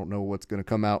 I don't know what's going to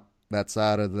come out that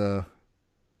side of the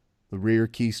rear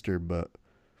keister, but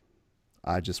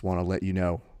I just want to let you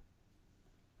know,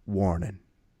 warning."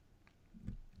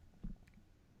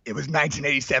 It was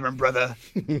 1987, brother.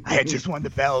 I had just won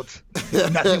the belt.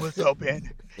 Nothing was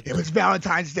open. It was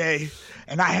Valentine's Day,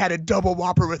 and I had a double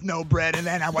Whopper with no bread, and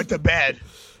then I went to bed.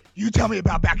 You tell me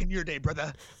about back in your day,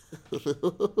 brother.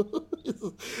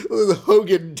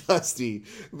 Hogan Dusty,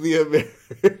 the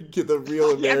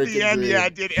real American At the end, dream. yeah, I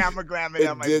did amagram it.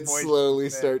 It did slowly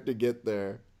start to get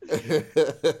there. Let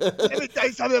me tell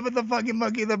you something about the fucking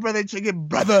monkey, the brother chicken,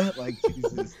 brother. Like,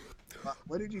 Jesus.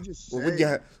 What did you just say?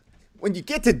 Well, when you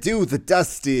get to do the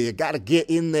Dusty, you gotta get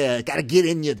in there. Gotta get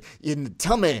in the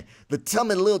tummy. The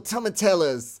tummy, little tummy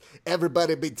tellers.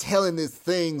 Everybody be telling these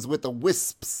things with the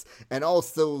wisps and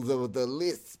also the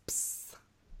lisps.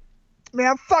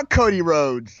 Man, fuck Cody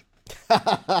Rhodes.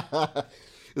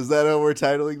 Is that how we're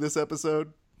titling this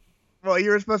episode? Well, you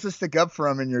were supposed to stick up for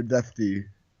him in your Dusty.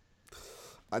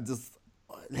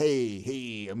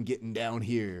 Hey, I'm getting down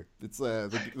here. It's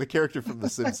the character from The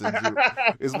Simpsons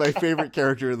is my favorite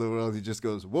character in the world. He just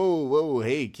goes, whoa,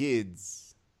 hey,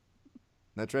 kids.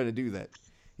 Not trying to do that.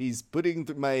 He's putting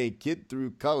my kid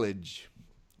through college.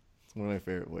 It's one of my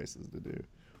favorite voices to do.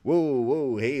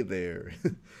 Whoa, hey there.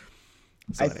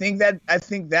 I think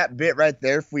that bit right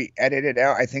there, if we edit it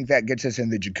out, I think that gets us in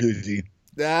the jacuzzi.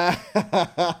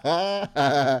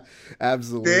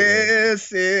 Absolutely.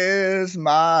 This is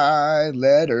my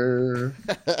letter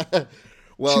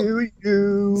well, to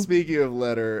you. Speaking of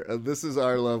letter, this is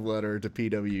our love letter to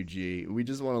PWG. We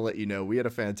just want to let you know we had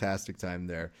a fantastic time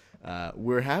there.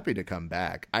 We're happy to come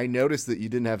back. I noticed that you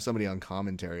didn't have somebody on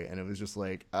commentary, and it was just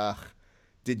like,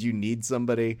 did you need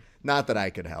somebody? Not that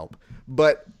I could help,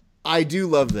 but I do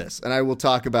love this, and I will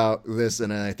talk about this,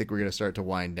 and I think we're going to start to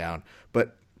wind down.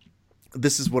 But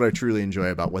this is what I truly enjoy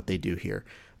about what they do here.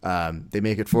 They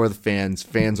make it for the fans.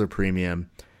 Fans are premium.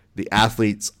 The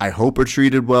athletes, I hope, are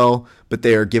treated well, but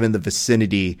they are given the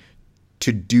vicinity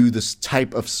to do this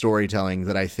type of storytelling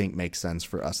that I think makes sense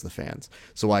for us, the fans.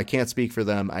 So while I can't speak for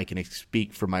them, I can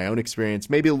speak for my own experience,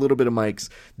 maybe a little bit of Mike's.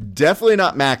 Definitely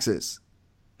not Max's.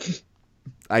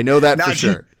 I know that for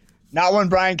sure. Not when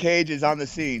Brian Cage is on the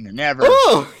scene. Never.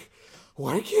 Oh,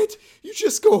 why can't you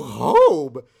just go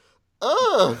home?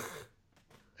 Ugh.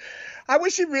 I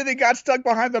wish he really got stuck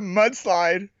behind the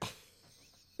mudslide.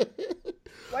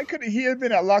 Why couldn't he have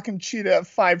been at Lock and Cheetah at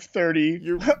 5:30?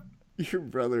 Your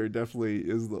brother definitely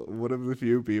is one of the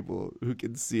few people who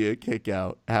can see a kick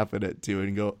out happen at 2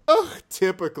 and go, oh,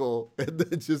 typical, and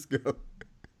then just go.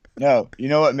 No, you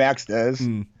know what Max does?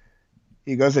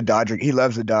 He goes to Dodger. He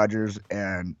loves the Dodgers,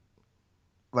 and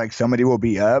like somebody will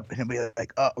be up, and he'll be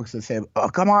like, "Oh,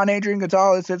 come on, Adrian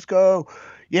Gonzalez, let's go."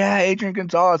 Yeah, Adrian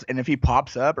Gonzalez. And if he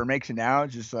pops up or makes it now,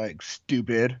 it's just like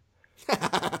stupid,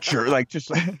 jerk,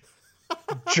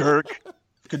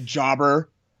 good jobber,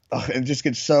 and just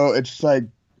gets so. It's like,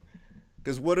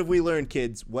 because what have we learned,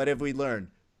 kids? What have we learned?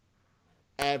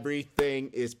 Everything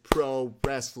is pro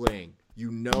wrestling. You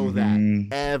know that.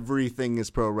 Everything is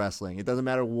pro wrestling. It doesn't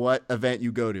matter what event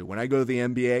you go to. When I go to the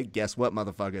NBA, guess what,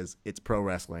 motherfuckers? It's pro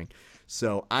wrestling.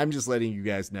 So I'm just letting you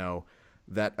guys know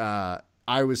that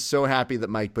I was so happy that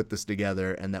Mike put this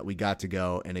together and that we got to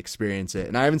go and experience it.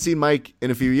 And I haven't seen Mike in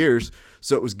a few years,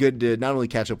 so it was good to not only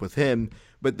catch up with him,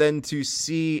 but then to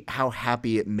see how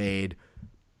happy it made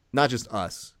not just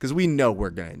us, because we know we're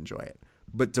going to enjoy it,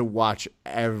 but to watch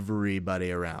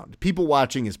everybody around. People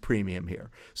watching is premium here.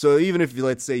 So even if,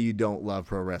 let's say, you don't love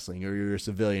pro wrestling or you're a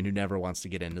civilian who never wants to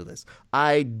get into this,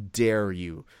 I dare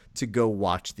you to go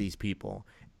watch these people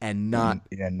and not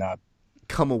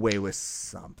come away with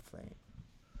something.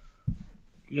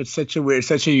 It's such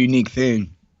a unique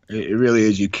thing. It really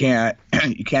is. You can't,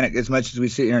 as much as we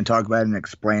sit here and talk about it and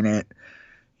explain it,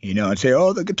 and say,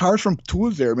 oh, the guitar's from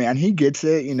Tool's there, man. He gets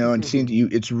it, and seeing you,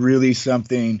 it's really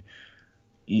something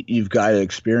you've got to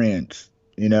experience,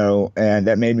 and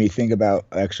that made me think about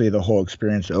actually the whole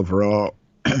experience overall.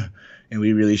 And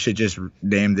we really should just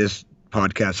name this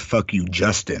podcast Fuck You,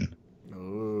 Justin.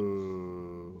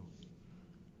 Ooh.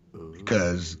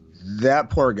 Because that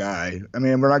poor guy, I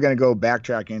mean, we're not going to go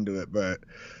backtrack into it, but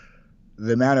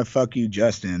the amount of Fuck You,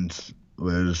 Justins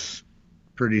was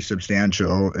pretty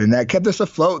substantial. And that kept us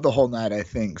afloat the whole night, I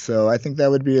think. So I think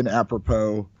that would be an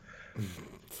apropos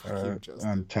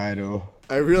title.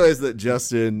 I realized that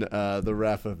Justin, the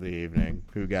ref of the evening,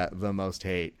 who got the most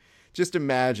hate, just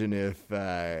imagine if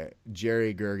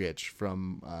Jerry Gergich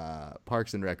from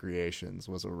Parks and Recreations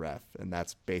was a ref, and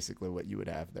that's basically what you would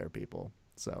have there, people.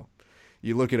 So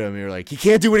you look at him and you're like, he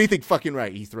can't do anything fucking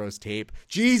right. He throws tape.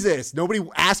 Jesus, nobody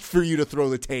asked for you to throw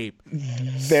the tape.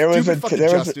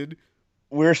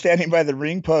 We were standing by the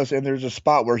ring post, and there's a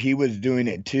spot where he was doing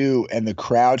it too, and the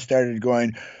crowd started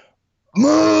going,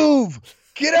 move!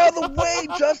 Get out of the way,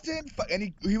 Justin!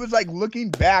 And he was like looking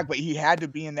back, but he had to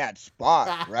be in that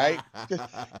spot, right?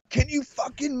 Can you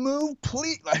fucking move,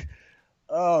 please? Like,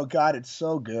 oh God, it's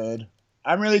so good.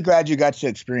 I'm really glad you got to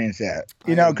experience that.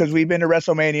 I am Because we've been to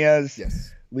WrestleManias.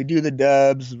 Yes. We do the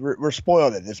dubs. We're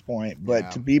spoiled at this point. But Yeah.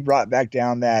 to be brought back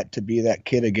down to be that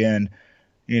kid again,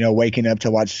 waking up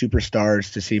to watch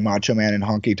Superstars, to see Macho Man and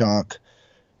Honky Tonk,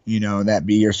 that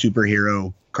be your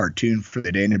superhero cartoon for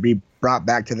the day, and to be brought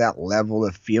back to that level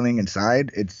of feeling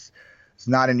inside, it's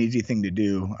not an easy thing to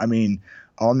do. I mean,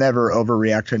 I'll never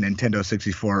overreact to a Nintendo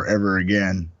 64 ever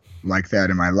again like that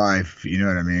in my life. You know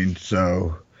what I mean?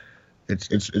 So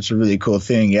it's a really cool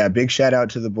thing. Yeah, big shout out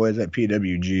to the boys at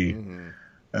PWG. Mm-hmm.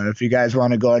 If you guys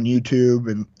want to go on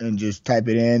YouTube and just type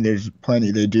it in, there's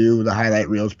plenty to do. The highlight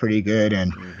reel's pretty good,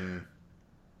 and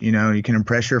you can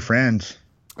impress your friends.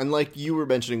 And like you were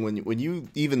mentioning, when you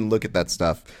even look at that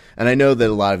stuff, and I know that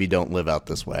a lot of you don't live out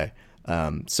this way,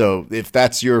 so if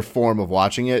that's your form of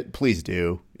watching it, please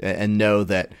do, and know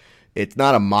that it's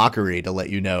not a mockery to let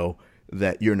you know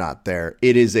that you're not there.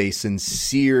 It is a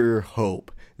sincere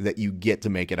hope that you get to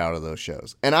make it out of those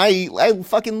shows. And I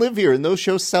fucking live here, and those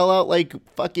shows sell out like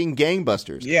fucking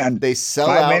gangbusters. Yeah, they sell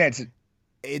 5 out minutes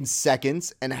in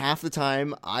seconds, and half the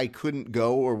time I couldn't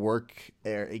go or work,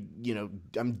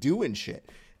 I'm doing shit.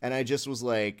 And I just was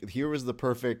like, here was the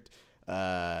perfect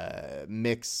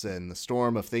mix and the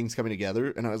storm of things coming together,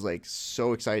 and I was like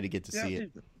so excited to get to see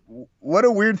it. What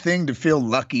a weird thing to feel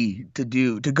lucky to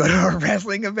do, to go to a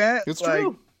wrestling event. It's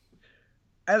true.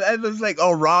 I was like,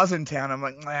 oh, Raw's in town. I'm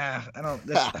like, I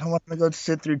don't want to go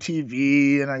sit through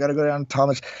TV, and I got to go down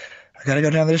Thomas. I got to go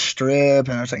down this strip.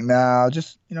 And I was like, I'll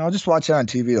just watch it on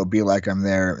TV. It'll be like I'm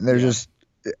there. And there's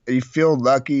you feel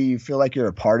lucky. You feel like you're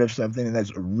a part of something. And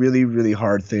that's a really, really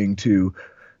hard thing to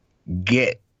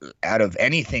get out of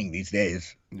anything these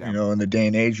days, in the day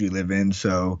and age we live in.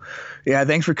 So, yeah,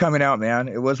 thanks for coming out, man.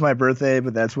 It was my birthday,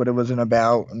 but that's what it wasn't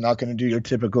about. I'm not going to do your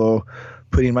typical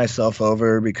putting myself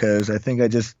over, because I think I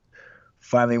just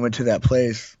finally went to that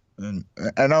place, and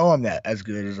I know I'm not as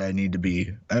good as I need to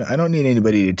be. I don't need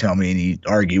anybody to tell me and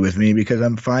argue with me, because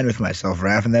I'm fine with myself,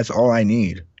 Raph, and that's all I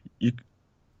need.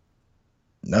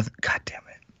 Nothing. God damn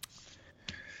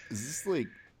it. Is this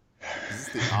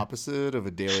the opposite of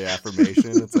a daily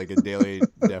affirmation? It's like a daily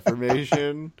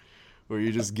deformation where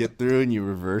you just get through and you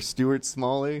reverse Stuart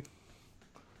Smalley?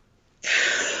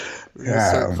 We're going to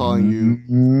start calling you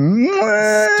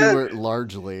Stuart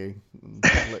Largely and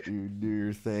let you do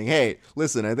your thing. Hey,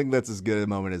 listen, I think that's as good a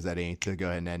moment as any to go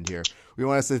ahead and end here. We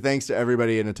want to say thanks to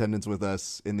everybody in attendance with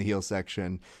us in the heel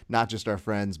section, not just our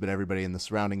friends, but everybody in the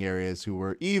surrounding areas who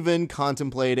were even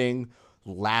contemplating,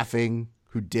 laughing,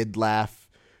 who did laugh,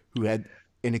 who had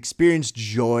an experienced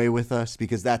joy with us,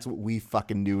 because that's what we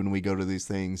fucking do when we go to these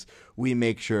things. We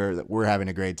make sure that we're having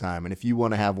a great time. And if you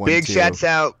want to have one big too, shouts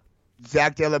out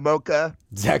Zach De La Mocha.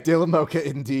 Zach De La Mocha,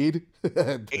 indeed.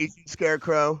 Asian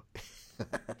Scarecrow.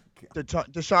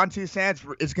 Deshaun Toussaint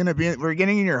is going to be, we're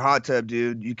getting in your hot tub,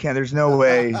 dude. You can't, there's no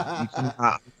way you can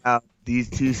allow these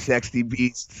two sexy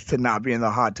beasts to not be in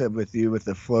the hot tub with you with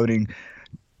the floating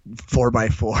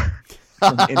 4x4.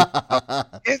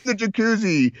 in the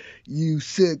jacuzzi, you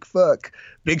sick fuck.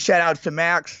 Big shout outs to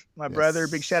Max, my brother.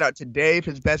 Big shout out to Dave,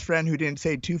 his best friend, who didn't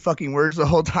say 2 fucking words the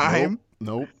whole time.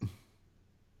 Nope.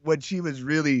 When she was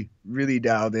really, really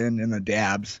dialed in the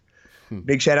dabs.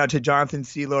 Big shout out to Jonathan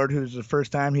Sealord, who's the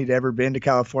first time he'd ever been to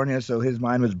California, so his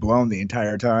mind was blown the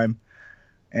entire time.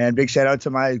 And big shout out to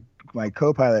my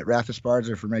co-pilot, Rafa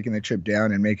Esparza, for making the trip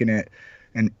down and making it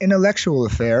an intellectual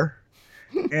affair.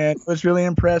 And I was really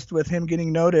impressed with him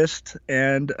getting noticed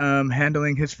and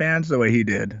handling his fans the way he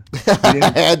did.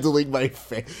 Handling my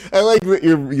fans. I like that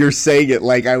you're saying it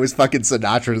like I was fucking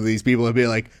Sinatra to these people and be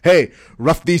like, hey,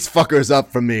 rough these fuckers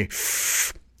up for me.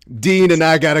 Dean and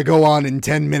I gotta go on in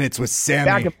 10 minutes with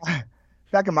Sammy.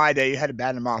 Back in my day, you had to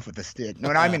bat him off with a stick. No,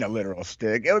 and I mean a literal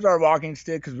stick. It was our walking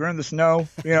stick because we're in the snow.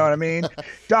 You know what I mean?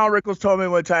 Don Rickles told me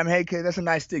one time, hey, kid, that's a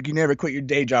nice stick. You never quit your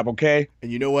day job, okay?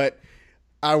 And you know what?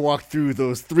 I walked through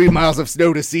those 3 miles of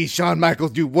snow to see Shawn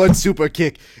Michaels do one super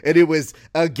kick, and it was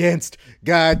against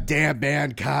goddamn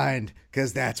Mankind,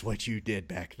 because that's what you did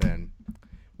back then.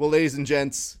 Well, ladies and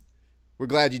gents, we're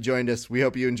glad you joined us. We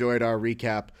hope you enjoyed our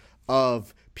recap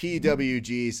of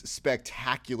PWG's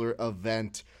spectacular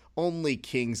event. Only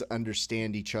kings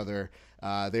understand each other.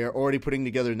 They are already putting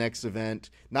together next event.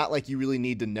 Not like you really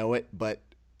need to know it, but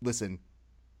listen,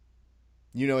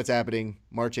 you know it's happening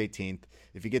March 18th.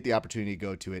 If you get the opportunity to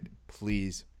go to it,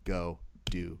 please go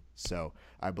do so.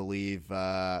 I believe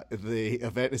the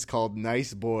event is called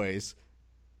Nice Boys,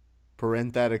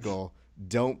 parenthetical,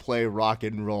 don't play rock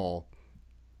and roll.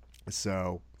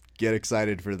 So get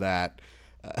excited for that.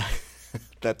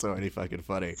 That's already fucking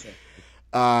funny.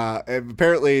 And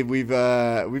apparently we've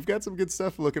got some good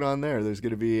stuff looking on there. There's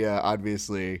going to be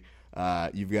obviously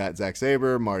You've got Zack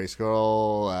Sabre, Marty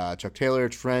Scurll, Chuck Taylor,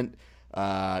 Trent.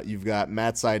 You've got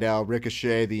Matt Sydal,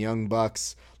 Ricochet, the Young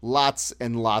Bucks. Lots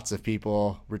and lots of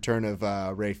people. Return of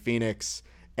Ray Phoenix,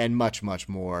 and much, much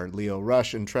more. Leo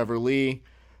Rush and Trevor Lee.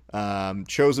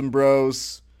 Chosen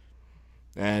Bros.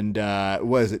 And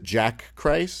what is it? Jack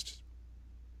Christ?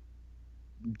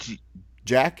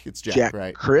 Jack? It's Jack,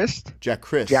 right? Christ? Jack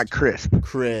Christ. Jack Crisp.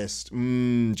 Christ.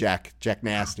 Jack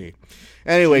Nasty.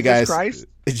 Anyway, Jesus guys. Christ?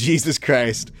 Jesus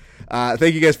Christ.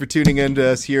 Thank you guys for tuning in to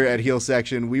us here at Heel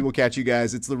Section. We will catch you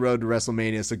guys. It's the road to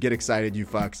WrestleMania, so get excited, you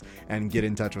fucks, and get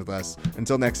in touch with us.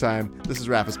 Until next time, this is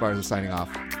Raph Esparza signing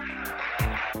off.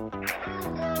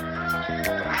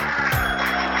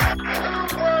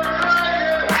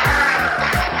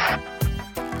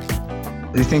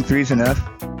 Do you think 3's enough?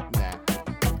 Nah.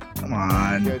 Come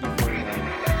on. You gotta do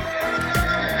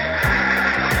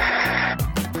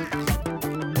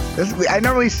 49. I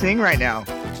normally sing right now.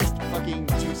 Just fucking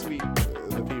Too Sweet,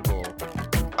 the people.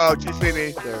 Oh, Too Sweet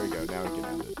Me. There we go. Now we can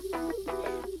end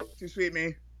it. Too Sweet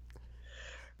Me.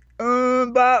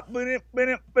 Bop, bop, bop,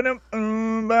 bop, bop, bop,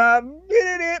 bop,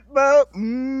 bop,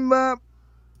 bop.